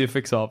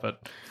specifics of it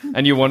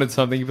and you wanted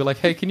something, you'd be like,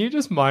 hey, can you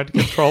just mind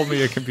control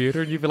me a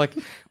computer? And you'd be like,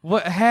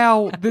 what?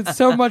 How? There's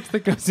so much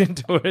that goes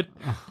into it.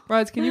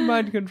 Right? Can you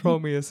mind control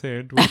me a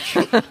sandwich?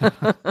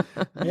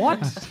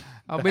 What?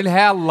 I mean,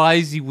 how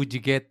lazy would you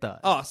get though?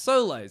 Oh,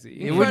 so lazy.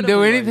 You wouldn't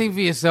do Incredibly anything lazy.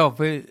 for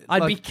yourself.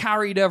 I'd be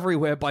carried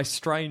everywhere by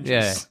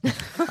strangers. Yeah.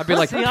 I'd be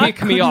like, See, I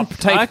pick me up,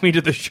 couldn't- take me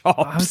to the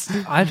shops.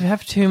 I'd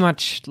have too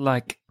much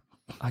like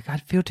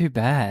I'd feel too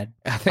bad.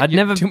 I think I'd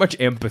never too much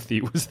empathy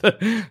was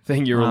the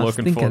thing you were I was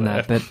looking thinking for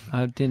that, there. but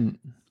I didn't.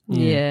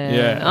 Yeah.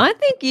 Yeah. I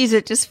think use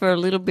it just for a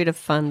little bit of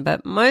fun,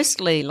 but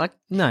mostly like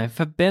No,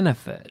 for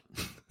benefit.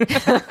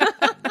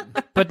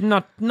 But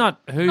not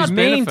Whose not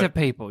mean benefit? to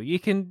people. You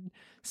can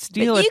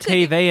steal But a you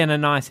could- TV in a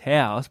nice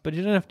house, but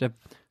you don't have to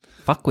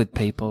fuck with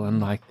people and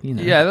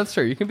Yeah, that's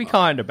true. You can be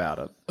kind about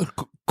it.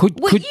 Could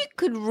you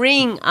could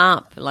ring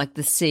up like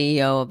the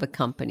CEO of a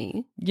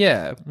company.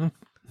 Yeah.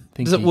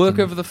 think Does it you work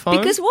can- over the phone?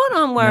 Because what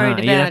I'm worried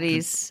No, you have about to-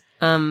 is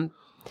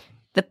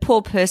the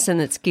poor person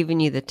that's giving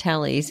you the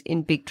tallies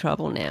in big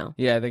trouble now.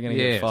 yeah, they're going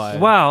to Yes. get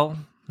fired. Well,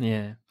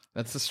 yeah.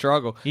 That's the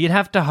struggle. You'd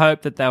have to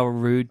hope that they were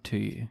rude to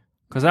you.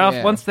 Because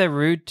Yeah. once they're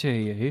rude to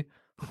you,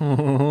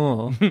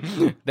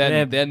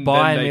 they're Then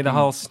buying they me the can-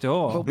 whole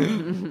store.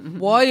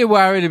 Why are you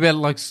worried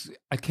about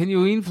can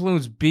you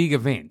influence big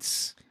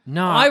events?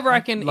 No, I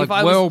reckon Like if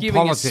I world was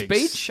giving politics. a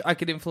speech, I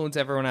could influence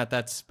everyone at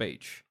that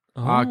speech.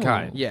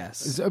 Okay.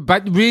 Yes.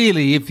 But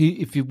really, if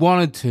you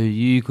wanted to,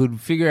 you could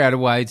figure out a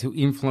way to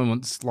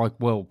influence like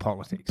world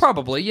politics.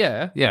 Probably,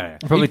 yeah. Yeah.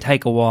 probably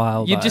take a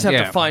while. You though. just have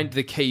Yeah. to find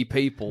the key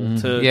people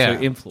to Yeah.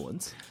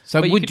 influence.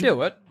 So but you would could you-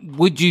 do it.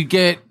 Would you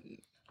get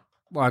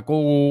like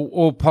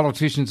all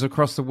politicians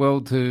across the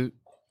world to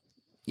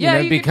Yeah,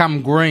 you could-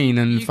 become green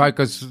and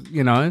focus,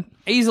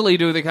 Easily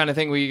do the kind of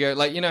thing where you go,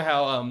 like, you know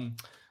how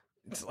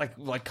it's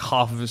like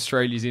half of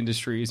Australia's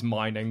industry is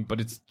mining, but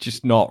it's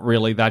just not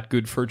really that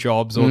good for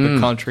jobs or the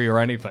country or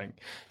anything.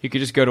 You could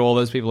just go to all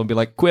those people and be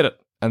like, quit it.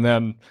 And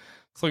then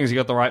as long as you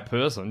got the right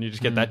person, you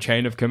just get that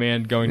chain of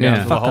command going down Yeah.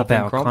 to the fuck whole up thing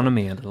our crumble.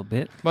 economy a little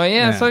bit. But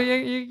yeah, Yeah. so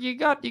you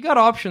got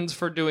options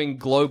for doing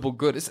global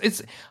good.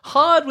 It's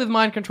hard with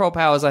mind control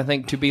powers, I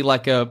think, to be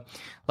like a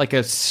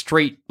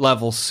street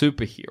level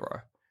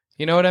superhero.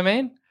 You know what I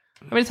mean?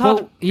 I mean, it's hard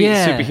Well, to be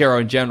yeah. a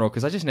superhero in general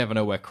because I just never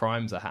know where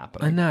crimes are I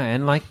happening. know,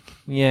 and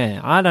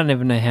I don't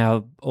even know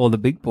how all the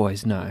big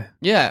boys know.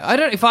 Yeah, I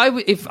don't. If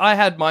I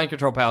had mind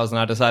control powers and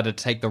I decided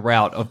to take the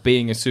route of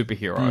being a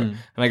superhero and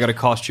I got a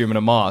costume and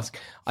a mask,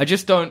 I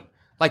just don't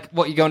like.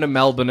 What, you going to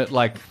Melbourne at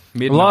like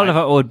midnight? A lot of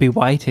it would be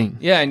waiting.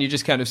 Yeah, and you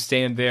just kind of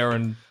stand there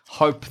and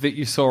hope that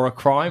you saw a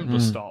crime to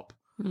stop.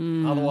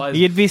 Otherwise,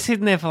 You'd be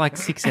sitting there for like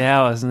 6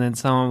 hours, and then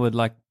someone would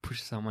like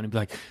push someone and be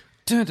like,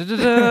 "Dun, dun, dun,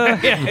 dun."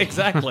 yeah,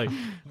 exactly.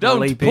 Don't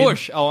leap in.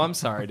 push. Oh, I'm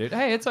sorry, dude.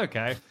 Hey, it's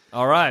okay.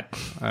 All right.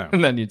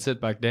 And then you'd sit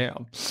back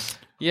down.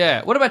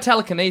 Yeah. What about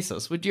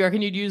telekinesis? Would you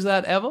reckon you'd use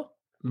that ever?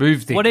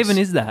 move things. What even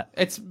is that?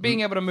 It's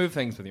being able to move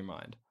things with your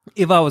mind.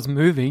 If I was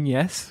moving,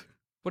 yes.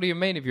 What do you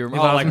mean if you're If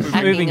I was moving?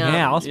 moving Hacking up.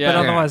 house, Yeah. but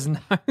otherwise no.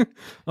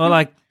 Or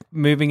like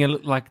moving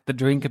like the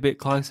drink a bit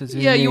closer to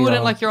Yeah, me, you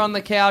wouldn't or- like you're on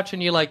the couch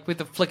and you like with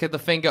the flick of the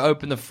finger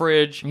open the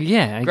fridge,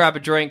 Yeah. grab a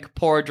drink,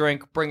 pour a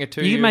drink, bring it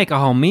to you. You make a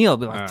whole meal,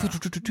 be like,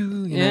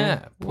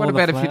 Yeah. What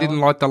about if you didn't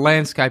like the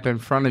landscape in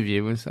front of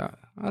you? And say,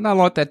 I don't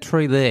like that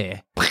tree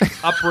there.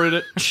 uproot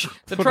it.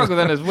 The trouble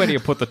then is where do you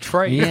put the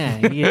tree?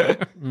 Yeah,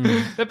 yeah.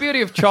 The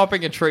beauty of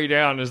chopping a tree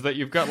down is that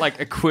you've got like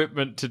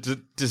equipment to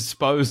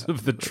dispose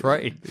of the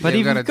tree. But Yeah,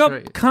 if got you've a got,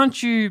 tree.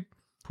 can't you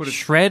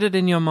shred it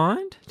in your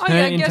mind? Oh, Turn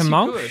yeah, I it guess into you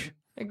mulch? could.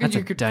 I guess That's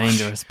you a could-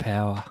 dangerous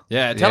power.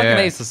 Yeah,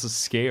 telekinesis is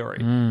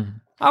scary.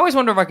 I always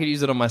wonder if I could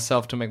use it on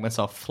myself to make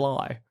myself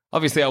fly.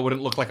 Obviously, I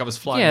wouldn't look like I was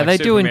flying. Yeah, like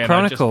they do in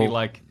Superman. I'd just be Chronicle.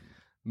 like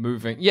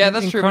moving. Yeah,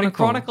 that's In true. But in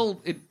Chronicle.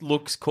 Chronicle, it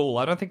looks cool.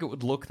 I don't think it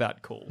would look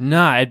that cool.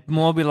 No, it'd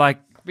more be like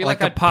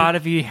like a I'd part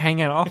of you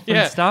hanging off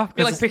Yeah, and stuff.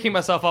 be like 'cause picking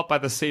myself up by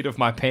the seat of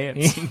my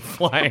pants and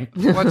flying.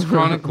 Do What's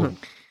Chronicle?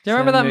 you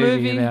remember that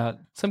movie? about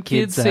Some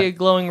kids kids see that- a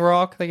glowing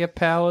rock, they get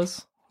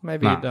powers.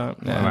 Maybe No, you don't.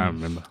 I Yeah. don't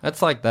remember.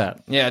 That's like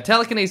that. Yeah,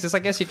 telekinesis, I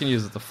guess you can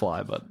use it to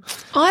fly, but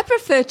I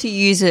prefer to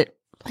use it.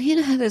 You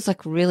know how there's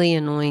like really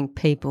annoying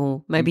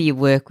people. Maybe you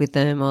work with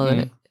them or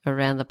they're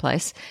around the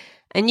place,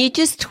 and you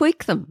just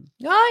tweak them.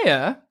 oh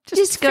yeah,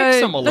 just go.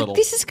 fix them a Look, little.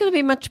 this is going to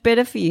be much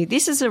better for you.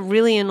 This is a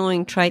really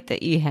annoying trait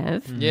that you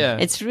have. Yeah.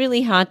 It's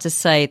really hard to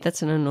say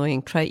that's an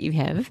annoying trait you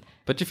have.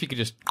 But if you could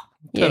just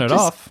Yeah, turn it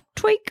just off.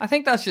 Tweak. I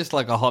think that's just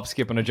like a hop,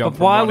 skip, and a jump. But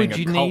from why running would a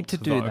you cult, need to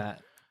do though.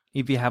 that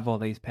if you have all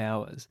these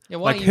powers? Yeah,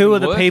 why like, are who you are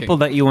the working? people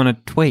that you want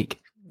to tweak?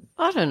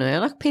 I don't know,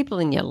 like people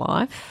in your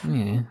life.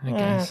 Yeah, I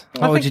guess.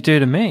 What would you do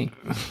to me?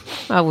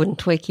 I wouldn't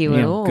tweak you at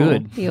Yeah, all.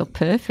 good. You're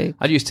perfect.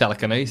 I'd use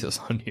telekinesis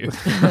on you,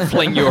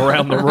 fling you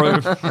around the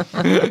room,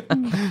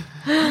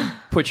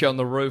 put you on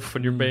the roof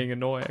when you're being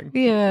annoying.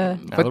 Yeah.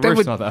 No, But the that roof's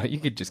would- not that. You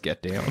could just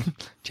get down.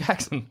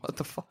 Jackson, what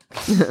the fuck?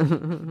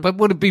 But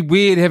would it be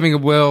weird having a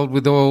world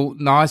with all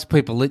nice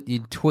people that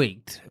you'd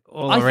tweaked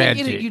all I around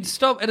think you? you'd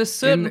stop at a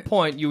certain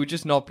point. You would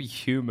just not be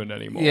human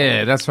anymore.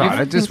 Yeah, that's right.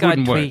 I It just think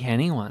wouldn't I'd work. tweak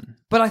anyone.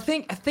 But I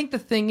think the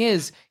thing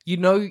is,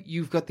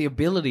 you've got the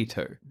ability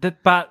to.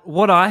 But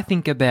what I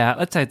think about,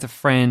 let's say it's a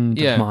friend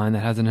Yeah. of mine that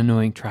has an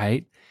annoying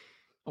trait.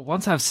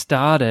 Once I've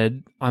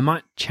started, I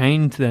might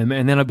change them,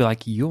 and then I'll be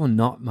like, "You're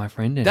not my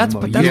friend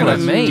anymore. But that's You're what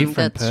I a mean.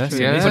 different That's person."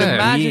 true. Yeah. It's But Yeah.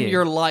 imagine weird.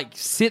 you're like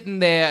sitting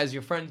there as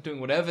your friend's doing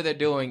whatever they're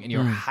doing, and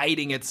you're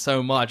hating it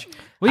so much.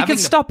 We Having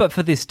can stop it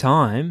for this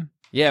time.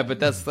 Yeah, but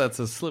that's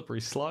a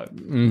slippery slope.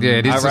 Yeah,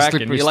 it is I a reckon.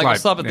 slippery You're like, slope. I'll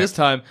stop at Yeah. this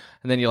time,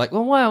 and then you're like,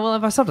 well,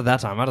 if I stopped at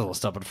that time, I might as well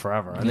stop it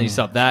forever. And then you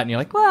stop that, and you're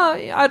like, well,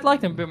 I'd like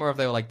them a bit more if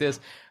they were like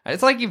this. And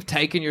it's like you've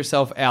taken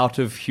yourself out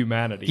of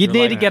humanity. You You're need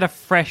like, to get a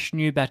fresh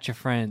new batch of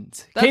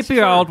friends. That's Keep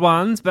your true. old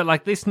ones, but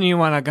like this new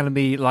one are going to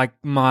be like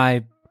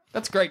my.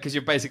 That's great because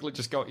you're basically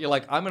just going. You're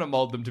like, I'm going to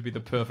mold them to be the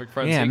perfect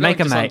friend. Yeah, so you're make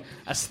going a just mate.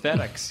 on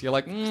aesthetics. You're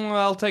like,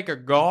 I'll take a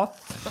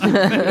goth.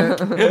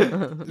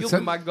 You'll be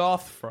my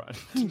goth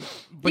friend.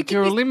 But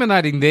you're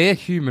eliminating their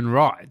human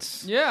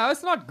rights. Yeah,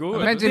 it's not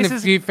good. Imagine this if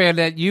is- you found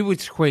out you were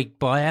tweaked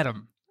by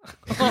Adam.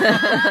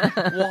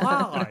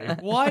 Why?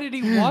 Why did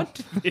he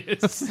want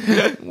this?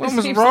 What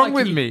was wrong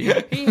with me?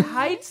 He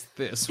hates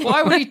this.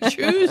 Why would he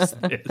choose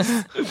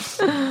this?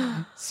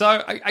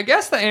 So I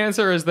guess the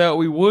answer is that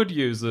we would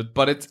use it,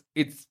 but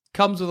it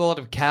comes with a lot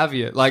of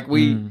caveat. Like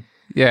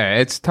Yeah,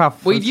 it's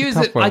tough. we'd It's a use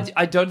tough it. one.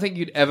 I don't think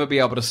you'd ever be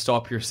able to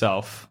stop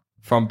yourself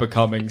from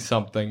becoming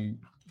something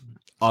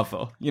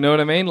other. You know what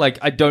I mean? Like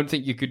I don't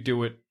think you could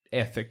do it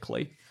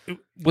ethically.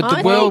 Would the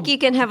I world? think you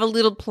can have a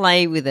little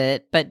play with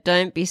it, but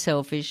don't be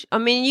selfish. I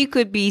mean, you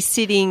could be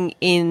sitting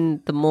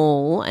in the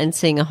mall and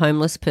seeing a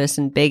homeless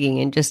person begging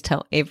and just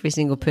tell every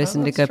single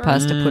person to go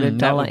past to put a that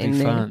dollar would be in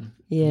there. fun.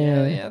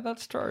 Yeah.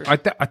 That's true. I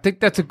think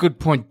that's a good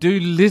point. Do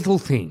little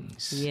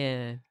things,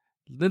 Yeah.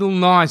 little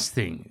nice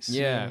things.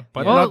 Yeah.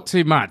 but Well, not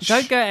too much.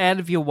 Don't go out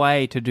of your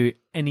way to do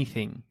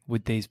anything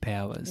with these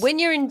powers. When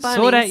you're in Bunnings,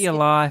 Sort out your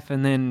life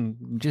and then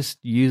just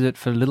use it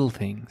for little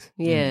things.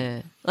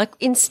 Yeah. Like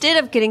instead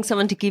of getting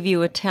someone to give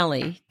you a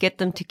tally, get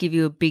them to give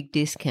you a big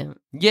discount.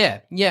 Yeah,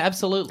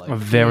 absolutely. A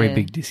very Yeah.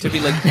 big To discount. be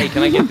like, hey,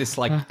 can I get this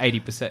like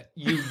 80%?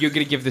 You're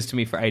going to give this to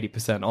me for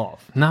 80%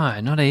 off. No,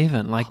 not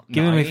even. Like,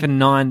 give it me no. for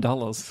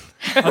 $9.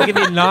 I'll give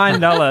you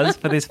 $9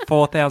 for this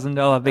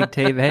 $4,000 big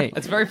TV.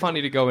 It's very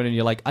funny to go in and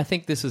you're like, I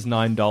think this is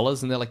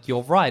 $9. And they're like,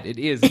 you're right, it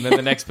is. And then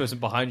the next person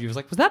behind you is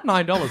like, was that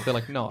 $9? They're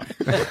like, no,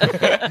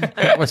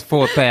 That was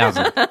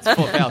 4,000. it's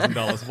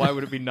 $4,000. Why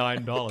would it be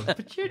 $9?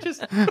 But you're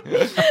just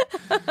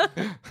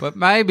But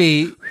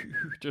maybe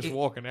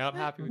walking out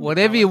happy with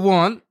whatever your you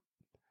want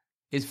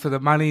is for the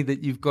money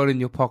that you've got in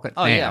your pocket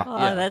Oh, now. yeah.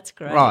 Oh, that's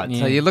great. Right. So Yeah.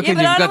 you're Yeah, looking.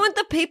 but I you've don't got want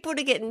the people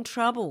to get in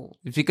trouble.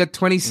 if you got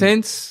 20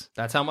 cents,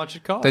 That's how much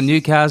it costs. the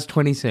new car's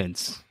 20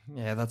 cents.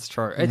 Yeah, that's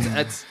true.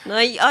 It's No,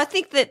 I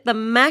think that the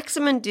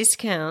maximum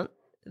discount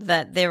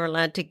that they're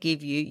allowed to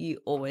give you, you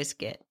always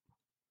get.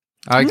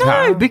 Okay.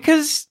 No,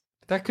 because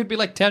that could be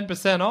like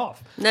 10%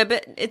 off. No,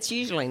 but it's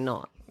usually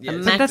not. A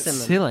But that's maximum.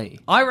 silly.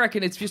 I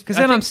reckon it's just Because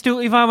then I'm still,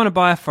 if I want to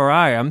buy a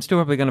Ferrari, I'm still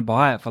probably going to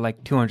buy it for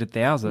like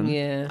 200,000.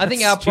 Yeah. I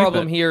think That's our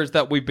problem stupid. here is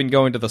that we've been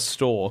going to the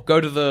store, go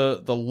to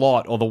the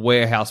lot or the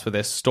warehouse where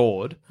they're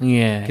stored.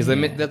 Yeah. Because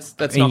that's And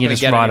not you going to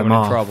just get write anyone 'em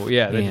in off. trouble.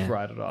 Yeah, they Yeah. just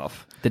write it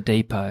off. The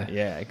depot.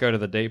 Yeah, go to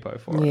the depot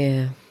for it.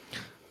 Yeah.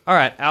 All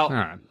right, All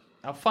right.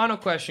 our final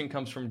question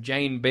comes from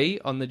Jane B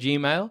on the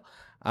Gmail.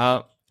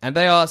 And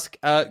they ask,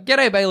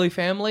 G'day Bailey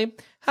family,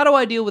 how do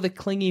I deal with a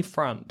clingy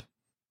friend?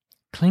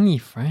 Clingy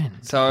friend.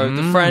 So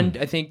the friend,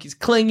 I think, is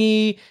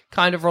clingy,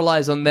 kind of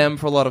relies on them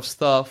for a lot of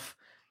stuff.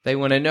 They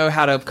want to know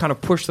how to kind of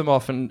push them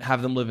off and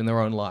have them live in their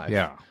own life.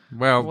 Yeah.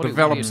 Well, What do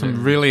develop you some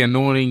do? really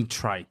annoying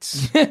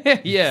traits.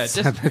 Yeah,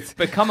 just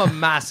become a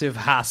massive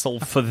hassle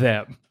for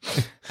them.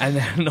 And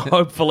then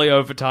hopefully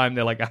over time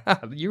they're like,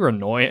 you're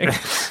annoying.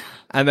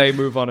 And they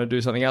move on and do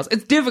something else.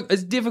 It's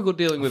difficult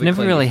dealing with I've a never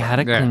clingy really friend. had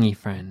a Yeah. clingy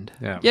friend.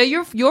 Yeah.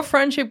 Yeah, your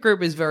friendship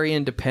group is very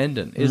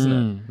independent,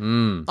 isn't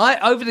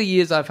it? Over the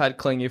years, I've had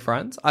clingy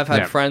friends. I've had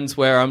Yeah. friends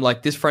where I'm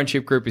like, this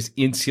friendship group is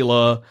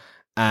insular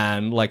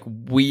and like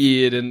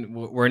weird, and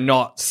we're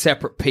not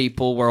separate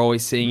people. We're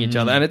always seeing each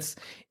other, and it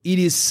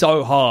is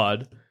so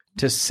hard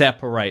to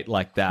separate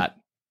like that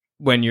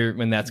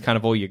when that's kind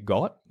of all you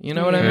got. You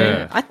know what I mean?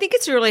 Yeah. I think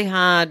it's really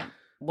hard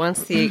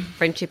once the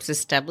friendship's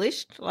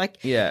established. Like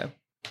Yeah.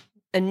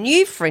 a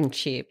new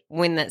friendship,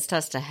 when that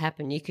starts to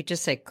happen, you could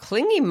just say,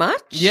 clingy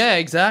much? Yeah, Or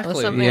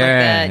exactly. something Yeah, like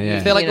that. yeah.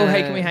 If they're like, you oh,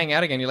 hey, know. can we hang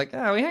out again? You're like,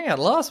 oh, we hang out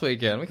last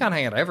weekend. We can't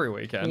hang out every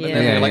weekend. And Yeah.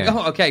 then you're like, Yeah.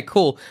 oh, okay,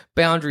 cool.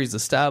 Boundaries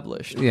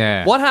established.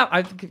 Yeah. What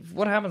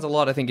happens a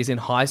lot, I think, is in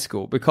high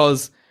school,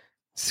 because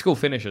school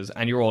finishes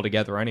and you're all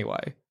together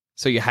anyway.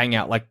 So you hang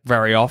out like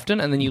very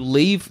often, and then you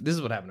leave. This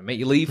is what happened to me.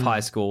 You leave high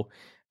school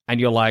and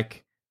you're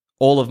like,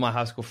 all of my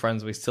high school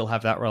friends, we still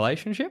have that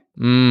relationship,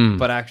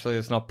 but actually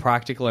it's not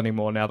practical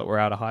anymore now that we're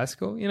out of high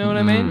school. You know what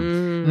I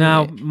mean?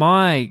 Now,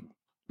 my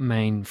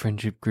main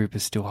friendship group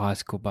is still high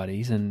school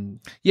buddies, and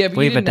Yeah, but you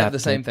we've didn't have the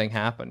adapted. same thing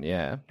happen.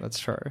 Yeah, that's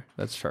true.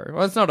 That's true.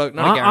 Well, it's not a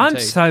I'm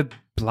guarantee. so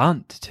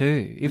blunt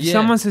too. If Yeah.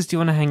 someone says, "Do you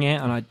want to hang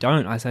out?" and I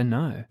don't, I say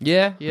no.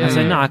 Yeah. I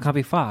say no. I can't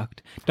be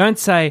fucked. Don't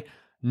say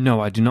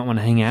no. I do not want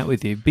to hang out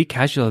with you. Be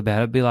casual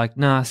about it. Be like,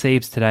 nah,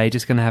 Siebes today,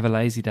 just gonna have a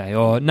lazy day,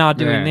 or nah,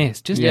 doing Yeah.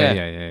 this. Just Yeah.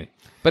 Yeah.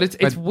 But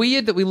it's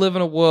weird that we live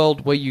in a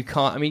world where you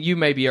can't. I mean, you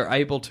maybe are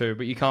able to,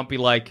 but you can't be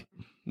like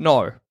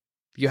no.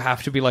 You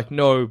have to be like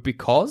no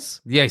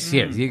because. Yes.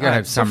 You gotta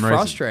have It's so some reason.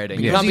 frustrating.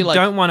 You Yes. can't be you like,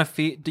 don't want to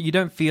feel. You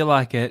don't feel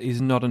like it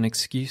is not an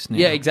excuse now.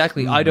 yeah,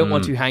 exactly. I don't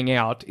want to hang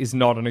out is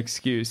not an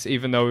excuse,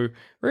 even though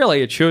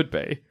really it should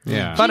be.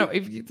 Yeah. But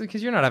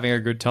because you're not having a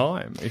good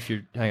time if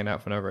you're hanging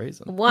out for no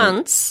reason.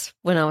 Once,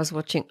 when I was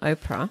watching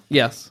Oprah,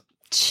 Yes.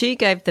 she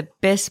gave the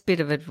best bit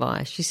of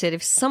advice. She said,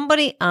 if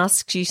somebody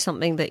asks you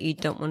something that you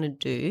don't want to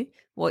do,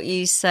 what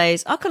you say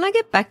is, oh, can I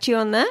get back to you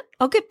on that?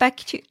 I'll get back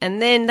to you. And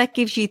then that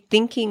gives you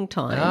thinking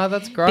time. Ah,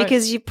 that's great.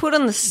 Because you put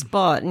on the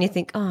spot and you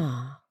think,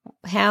 oh,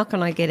 how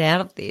can I get out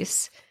of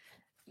this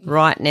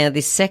right now,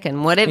 this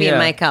second? Whatever you Yeah.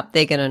 make up,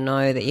 they're going to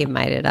know that you've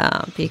made it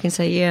up. You can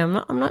say, yeah,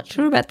 I'm not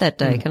sure about that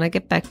day. Can I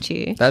get back to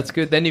you? That's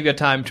good. Then you've got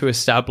time to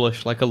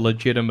establish like a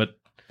legitimate.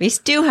 You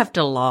still have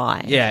to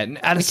lie. Yeah, and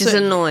at a Which is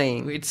certain-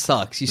 annoying. It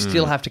sucks. You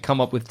still have to come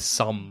up with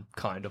some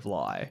kind of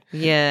lie.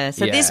 Yeah.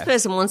 So this Yeah.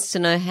 person wants to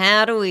know,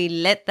 how do we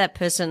let that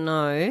person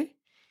know?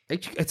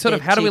 It's sort of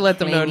They're how do we too let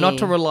them know not to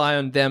clingy. rely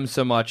on them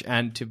so much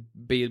and to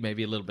be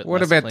maybe a little bit.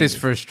 What less about this clingy?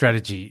 for a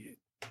strategy?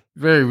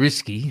 Very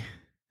risky.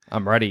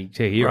 I'm ready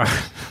to hear.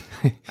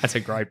 it. That's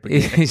a great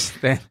beginning. Is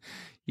that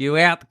you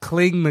out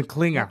cling the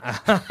clinger?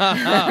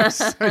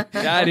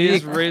 That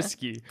is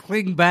risky.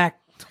 Cling back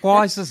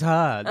twice as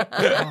hard.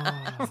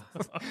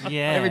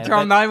 Yeah. Every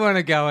time they want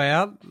to go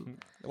out,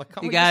 Like,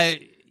 can't you we go,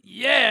 just-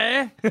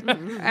 yeah,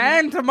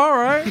 and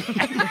tomorrow,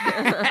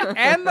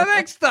 and the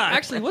next day.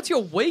 Actually, what's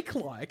your week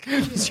like?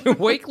 Is your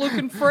week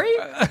looking free?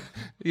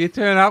 You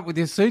turn up with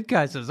your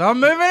suitcases. I'm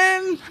moving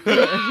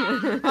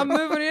in. I'm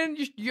moving in.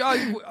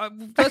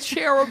 Let's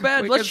share a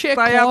bed. We Let's can share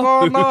stay up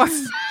all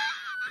clothes.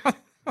 night.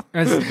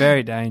 It's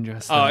very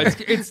dangerous. Oh, though.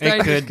 it's It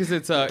dangerous could because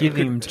it's give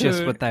it them could just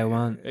turn- what they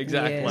want.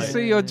 Exactly. Yeah.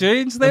 See your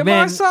jeans? They're But my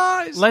then,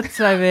 size. Let's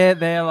say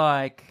they're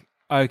like,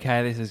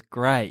 okay, this is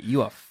great.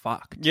 You are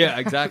fucked. Yeah,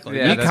 exactly.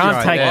 Yeah, You that's can't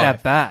right, take yeah.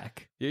 that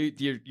back.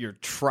 You're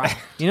trapped.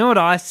 You know what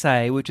I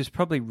say, which is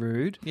probably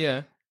rude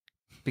Yeah.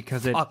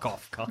 because it. Fuck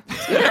off, cunt.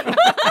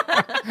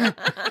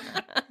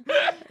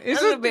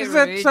 Is a bit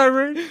that rude. so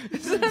rude?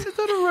 Is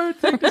that a rude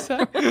thing to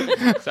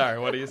say? Sorry,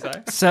 what do you say?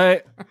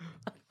 So,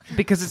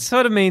 because it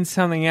sort of means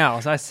something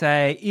else. I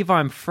say if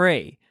I'm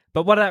free,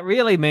 but what that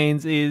really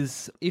means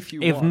is If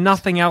you if want.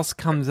 nothing else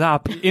comes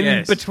up in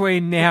Yes.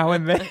 between now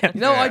and then.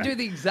 No, I do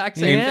the exact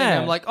same thing.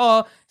 Yeah. I'm like,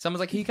 oh, someone's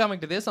like, are you coming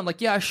to this? I'm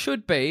like, yeah, I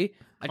should be.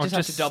 I I'll just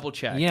have to double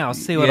check. Yeah, I'll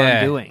see what Yeah.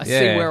 I'm doing. I see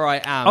Yeah. where I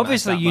am.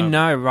 Obviously, at that you moment.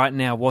 know right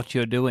now what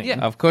you're doing. Yeah.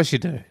 Of course you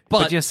do.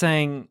 But you're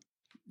saying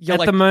You're at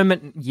like- the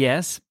moment,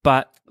 yes,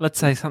 but let's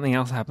say something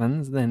else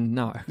happens, then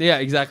no. Yeah,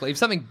 exactly. If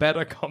something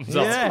better comes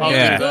up, Yeah. I'll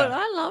Yeah. do that. Good.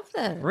 I love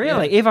that.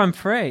 Really, if I'm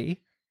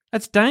free,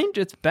 that's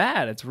dangerous. It's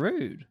bad. It's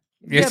rude.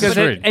 Yes, but it's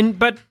rude.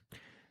 But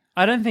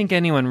I don't think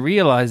anyone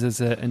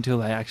realizes it until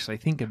they actually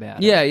think about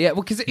it. Yeah, yeah.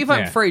 Well, because if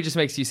I'm Yeah. free, it just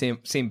makes you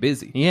seem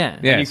busy. Yeah.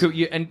 Yeah.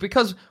 And, and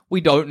because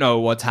we don't know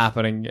what's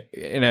happening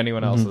in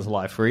anyone else's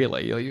life,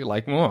 really, you're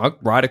like, well,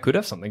 right, I could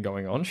have something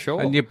going on,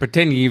 sure. And you're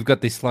pretending you've got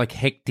this like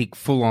hectic,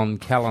 full-on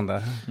calendar.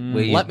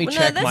 Where you- Let me Well,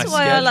 check no, my that's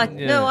why schedule. I like.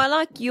 No, I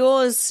like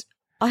yours.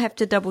 I have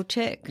to double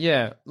check.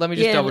 Yeah, let me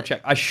just Yeah, double like-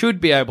 check. I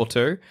should be able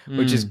to,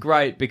 which is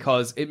great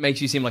because it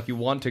makes you seem like you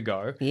want to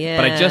go. But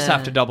I just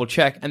have to Yeah. double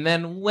check. And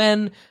then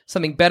when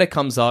something better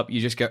comes up,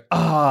 you just go,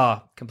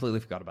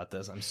 completely forgot about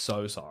this. I'm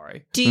so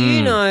sorry. Do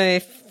you know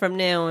if from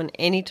now on,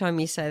 anytime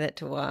you say that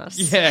to us?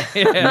 Yeah,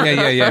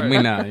 yeah. yeah, we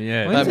know,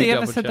 yeah. When's me he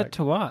ever double said check. that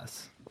to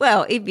us?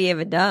 Well, if he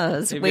ever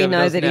does, If we he ever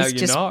know does, that now he you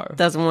just know.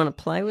 doesn't want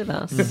to play with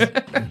us.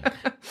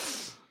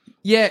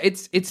 Yeah,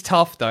 it's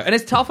tough though. And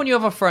it's tough when you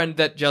have a friend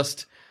that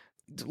just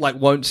like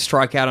won't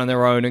strike out on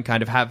their own and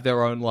kind of have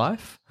their own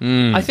life.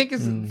 I think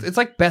it's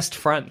like best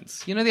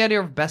friends. You know the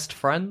idea of best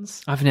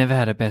friends? I've never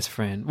had a best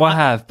friend. Well, I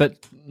have, but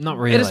not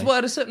really.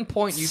 At a certain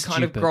point you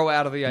kind of Stupid. grow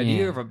out of the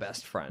idea Yeah. of a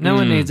best friend. No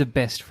one needs a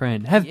best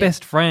friend. Have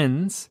best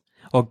friends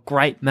or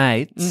great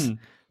mates.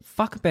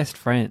 Fuck best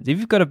friends. If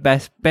you've got a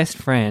best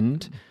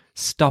friend,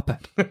 stop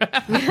it.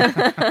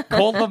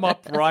 Call them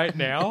up right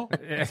now.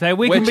 Say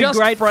we We're can be just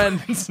great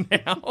friends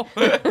now.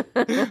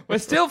 We're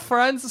still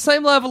friends, the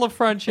same level of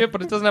friendship,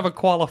 but it doesn't have a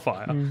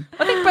qualifier.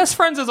 I think best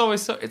friends is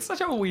always it's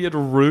such a weird,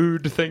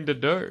 rude thing to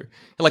do. You're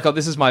like, oh,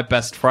 this is my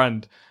best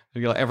friend.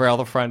 And you're like, every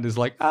other friend is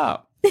like, oh,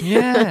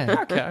 Yeah.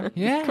 okay,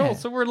 Yeah. cool.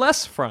 So we're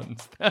less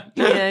friends. I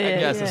yeah,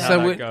 guess is yeah. how So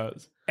that we-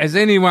 goes. Has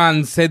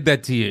anyone said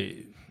that to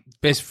you?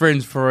 Best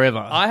friends forever.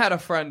 I had a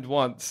friend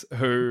once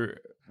who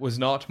was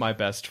not my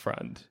best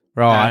friend.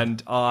 Right.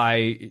 And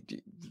I,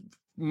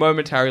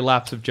 momentary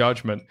lapse of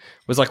judgment,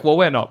 was like, well,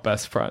 we're not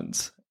best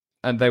friends.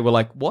 And they were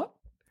like, what?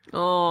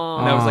 Oh,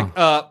 And I was like,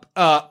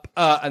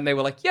 and they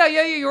were like, yeah,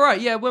 you're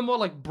right. Yeah, we're more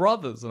like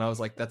brothers. And I was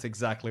like, that's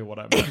exactly what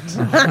I meant.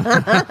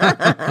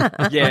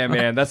 Yeah,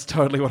 man, that's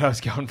totally what I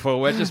was going for.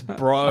 We're just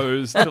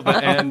bros till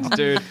the end,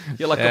 dude.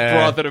 You're like a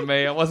brother to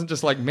me. I wasn't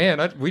just like,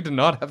 man, we do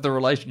not have the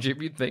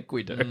relationship you think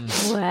we do. wow.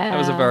 That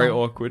was a very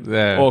awkward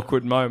Yeah.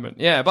 moment.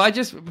 Yeah,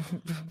 but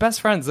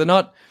best friends, they're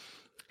not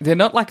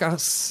like a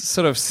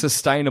sort of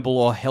sustainable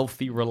or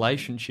healthy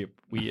relationship,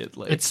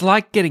 weirdly. It's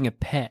like getting a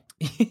pet.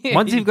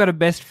 Once you've got a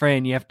best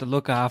friend, you have to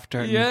look after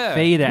it Yeah. and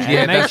feed it Yeah,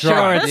 and make that's sure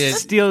right. it's Yeah.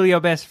 still your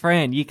best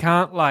friend. You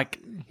can't That's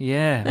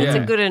Yeah.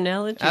 a good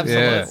analogy.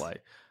 Absolutely.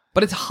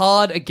 But it's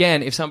hard,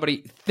 again, if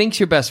somebody thinks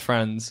you're best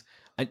friends,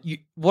 and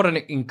what an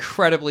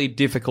incredibly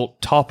difficult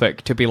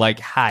topic to be like,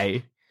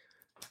 hey,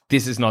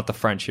 this is not the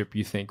friendship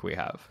you think we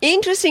have.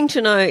 Interesting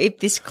to know if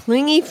this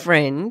clingy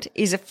friend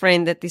is a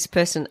friend that this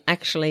person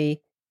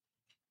actually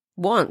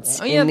wants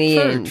Oh, yeah, in the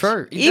true, end.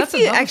 true. If That's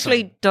you another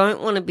actually thing.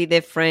 don't want to be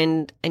their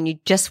friend and you're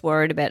just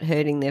worried about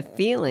hurting their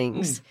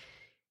feelings,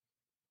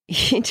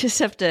 you just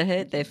have to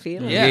hurt their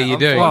feelings. Yeah, Yeah, you I'm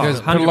do. fine.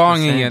 Because 100%.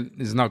 prolonging it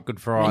is not good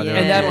for either. Yeah.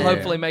 And that'll Yeah.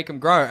 hopefully make them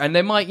grow. And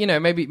they might,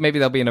 maybe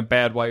they'll be in a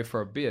bad way for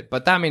a bit,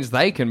 but that means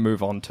they can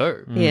move on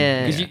too.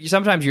 Yeah. Because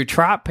sometimes you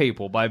trap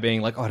people by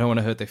being like, oh, I don't want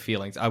to hurt their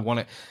feelings.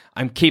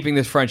 I'm keeping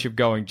this friendship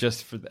going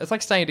just for, it's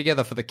like staying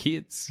together for the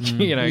kids.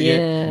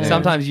 Yeah.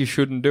 Sometimes you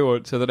shouldn't do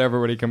it so that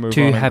everybody can move on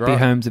Two and happy grow.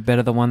 homes are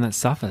better than one that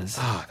suffers.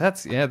 Oh,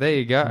 there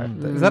you go.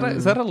 Is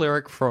that a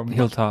lyric from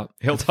Hilltop.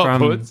 Hilltop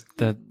from Hoods?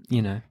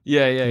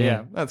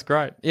 Yeah. That's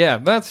great. Yeah,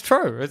 that's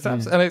true. It's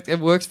and it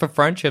works for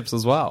friendships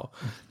as well.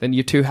 Then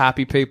you're two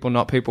happy people,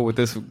 not people with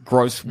this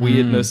gross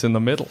weirdness in the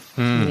middle.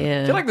 I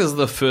Yeah. feel like this is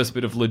the first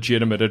bit of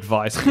legitimate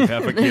advice we've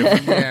ever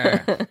given.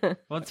 Yeah.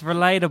 Well, it's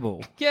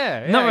relatable.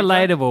 Yeah, Not exactly.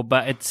 relatable,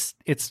 but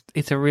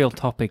it's a real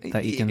topic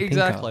that you can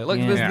Exactly. think of. Like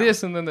Yeah. there's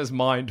this and then there's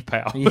mind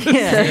power.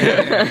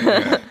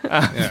 Yeah.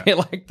 I feel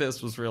like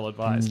this was real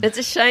advice. It's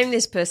a shame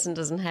this person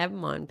doesn't have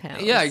mind power.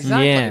 Yeah,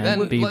 exactly. Yeah, Then,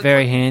 it'd be like-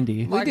 very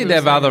handy. We Like did we were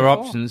have saying other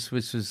before. options,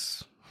 which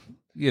was,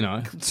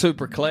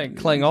 super cling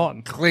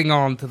on. cling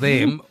on to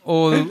them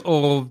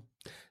or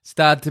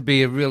start to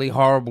be a really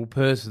horrible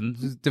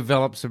person,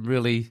 develop some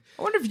really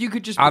I wonder if you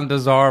could just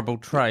undesirable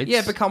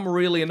traits. become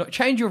really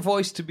change your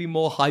voice to be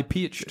more high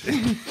pitched.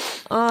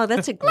 Oh,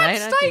 that's a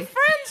great idea.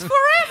 friends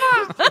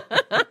forever.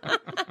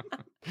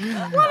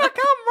 Wanna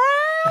come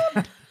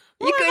round?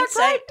 You could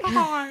say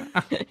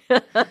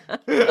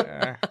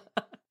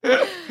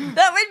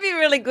that would be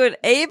really good,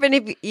 even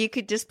if you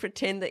could just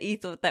pretend that you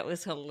thought that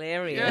was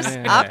hilarious.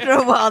 Yeah. After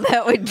a while,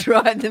 that would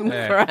drive them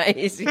Yeah.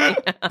 crazy.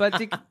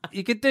 But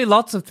you could do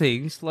lots of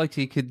things. Like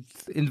you could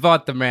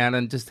invite them around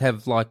and just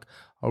have like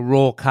a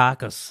raw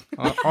carcass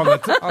on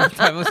the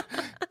table.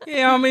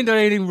 Yeah, I'm into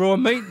eating raw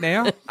meat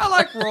now. I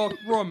like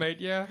raw meat.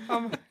 Yeah,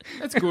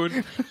 it's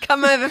good.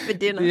 Come over for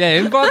dinner. Yeah,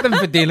 invite them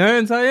for dinner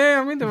and say,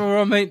 yeah, I'm into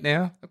raw meat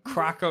now.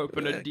 Crack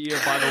open a deer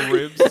by the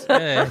ribs.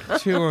 Yeah,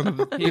 chew on a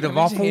bit Can of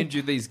I just offal. hand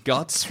you these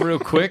guts real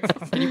quick?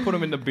 Can you put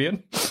them in the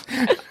bin?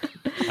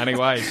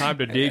 Anyway, time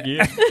to dig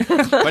in.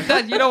 But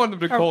Dad, you don't want them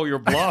to call your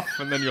bluff,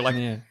 and then you're like,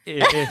 Yeah.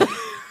 "Eh."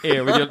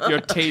 ear with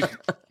your teeth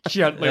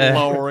gently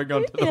lowering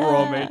onto the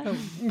raw meat. Oh,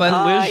 you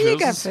go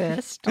Delicious.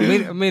 first. I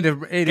mean,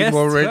 eating Guess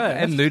more first.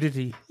 and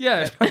nudity.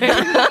 Yeah.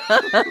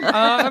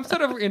 I'm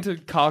sort of into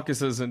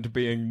carcasses and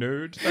being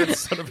nude. That's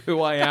sort of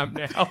who I am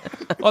now.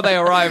 Or they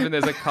arrive and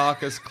there's a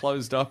carcass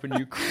closed up and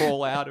you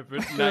crawl out of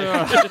it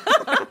naked.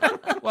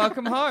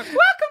 Welcome home.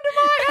 Welcome to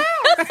my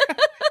house.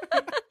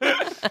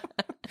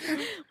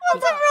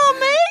 What's a raw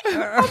meat?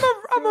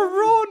 I'm a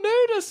raw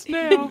nudist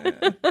now.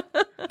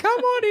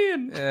 Come on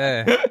in.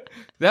 Yeah.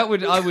 I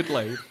would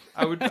leave.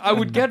 I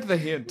would get the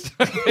hint.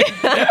 I'd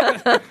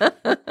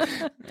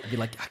be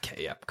like,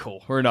 okay, yeah,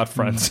 cool. We're not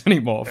friends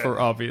anymore for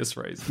obvious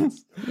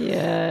reasons.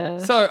 Yeah.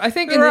 So I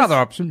think There are other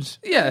options.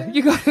 Yeah,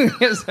 you got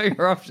so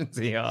your options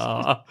here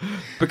are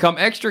become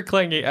extra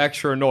clingy,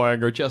 extra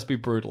annoying, or just be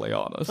brutally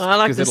honest. I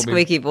like 'Cause the it'll be-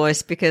 squeaky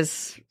voice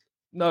because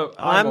No,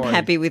 I'm already-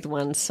 happy with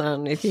one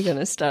son if you're going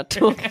to start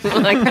talking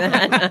like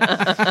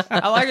that.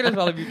 I like it as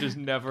well if you just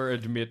never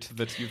admit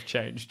that you've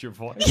changed your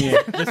voice. Yeah,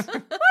 what are you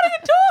talking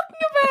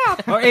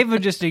about? Or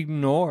even just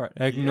ignore it.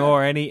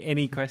 Ignore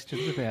any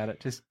questions about it.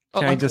 Just Oh,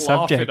 change the laugh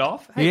subject. it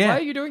off. Hey, Yeah. why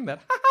are you doing that?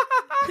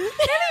 Anyway.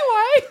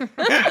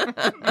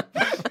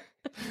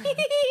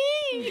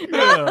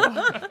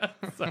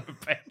 So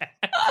bad.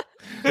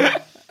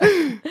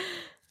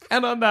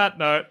 And on that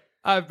note,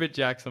 I've been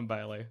Jackson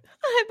Bailey.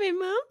 Happy,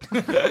 Mum.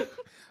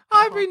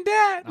 I've been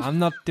Dad. I'm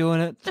not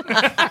doing it.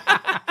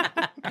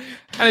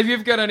 And if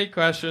you've got any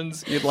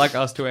questions you'd like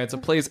us to answer,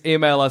 please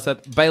email us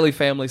at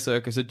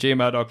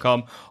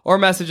baileyfamilycircus@gmail.com or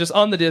message us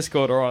on the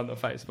Discord or on the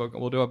Facebook,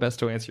 and we'll do our best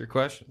to answer your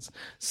questions.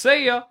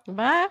 See ya!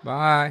 Bye.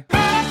 Bye.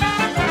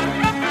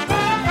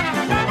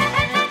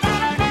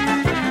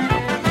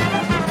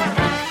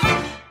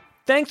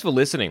 Thanks for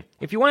listening.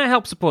 If you want to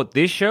help support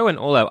this show and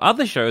all our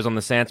other shows on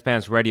the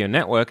Sanspants Radio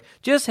Network,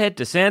 just head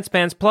to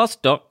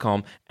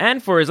sanspantsplus.com,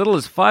 and for as little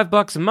as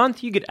 $5 a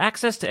month, you get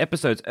access to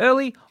episodes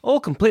early, all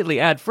completely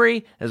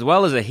ad-free, as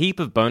well as a heap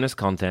of bonus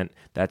content.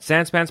 That's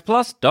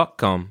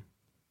sanspantsplus.com.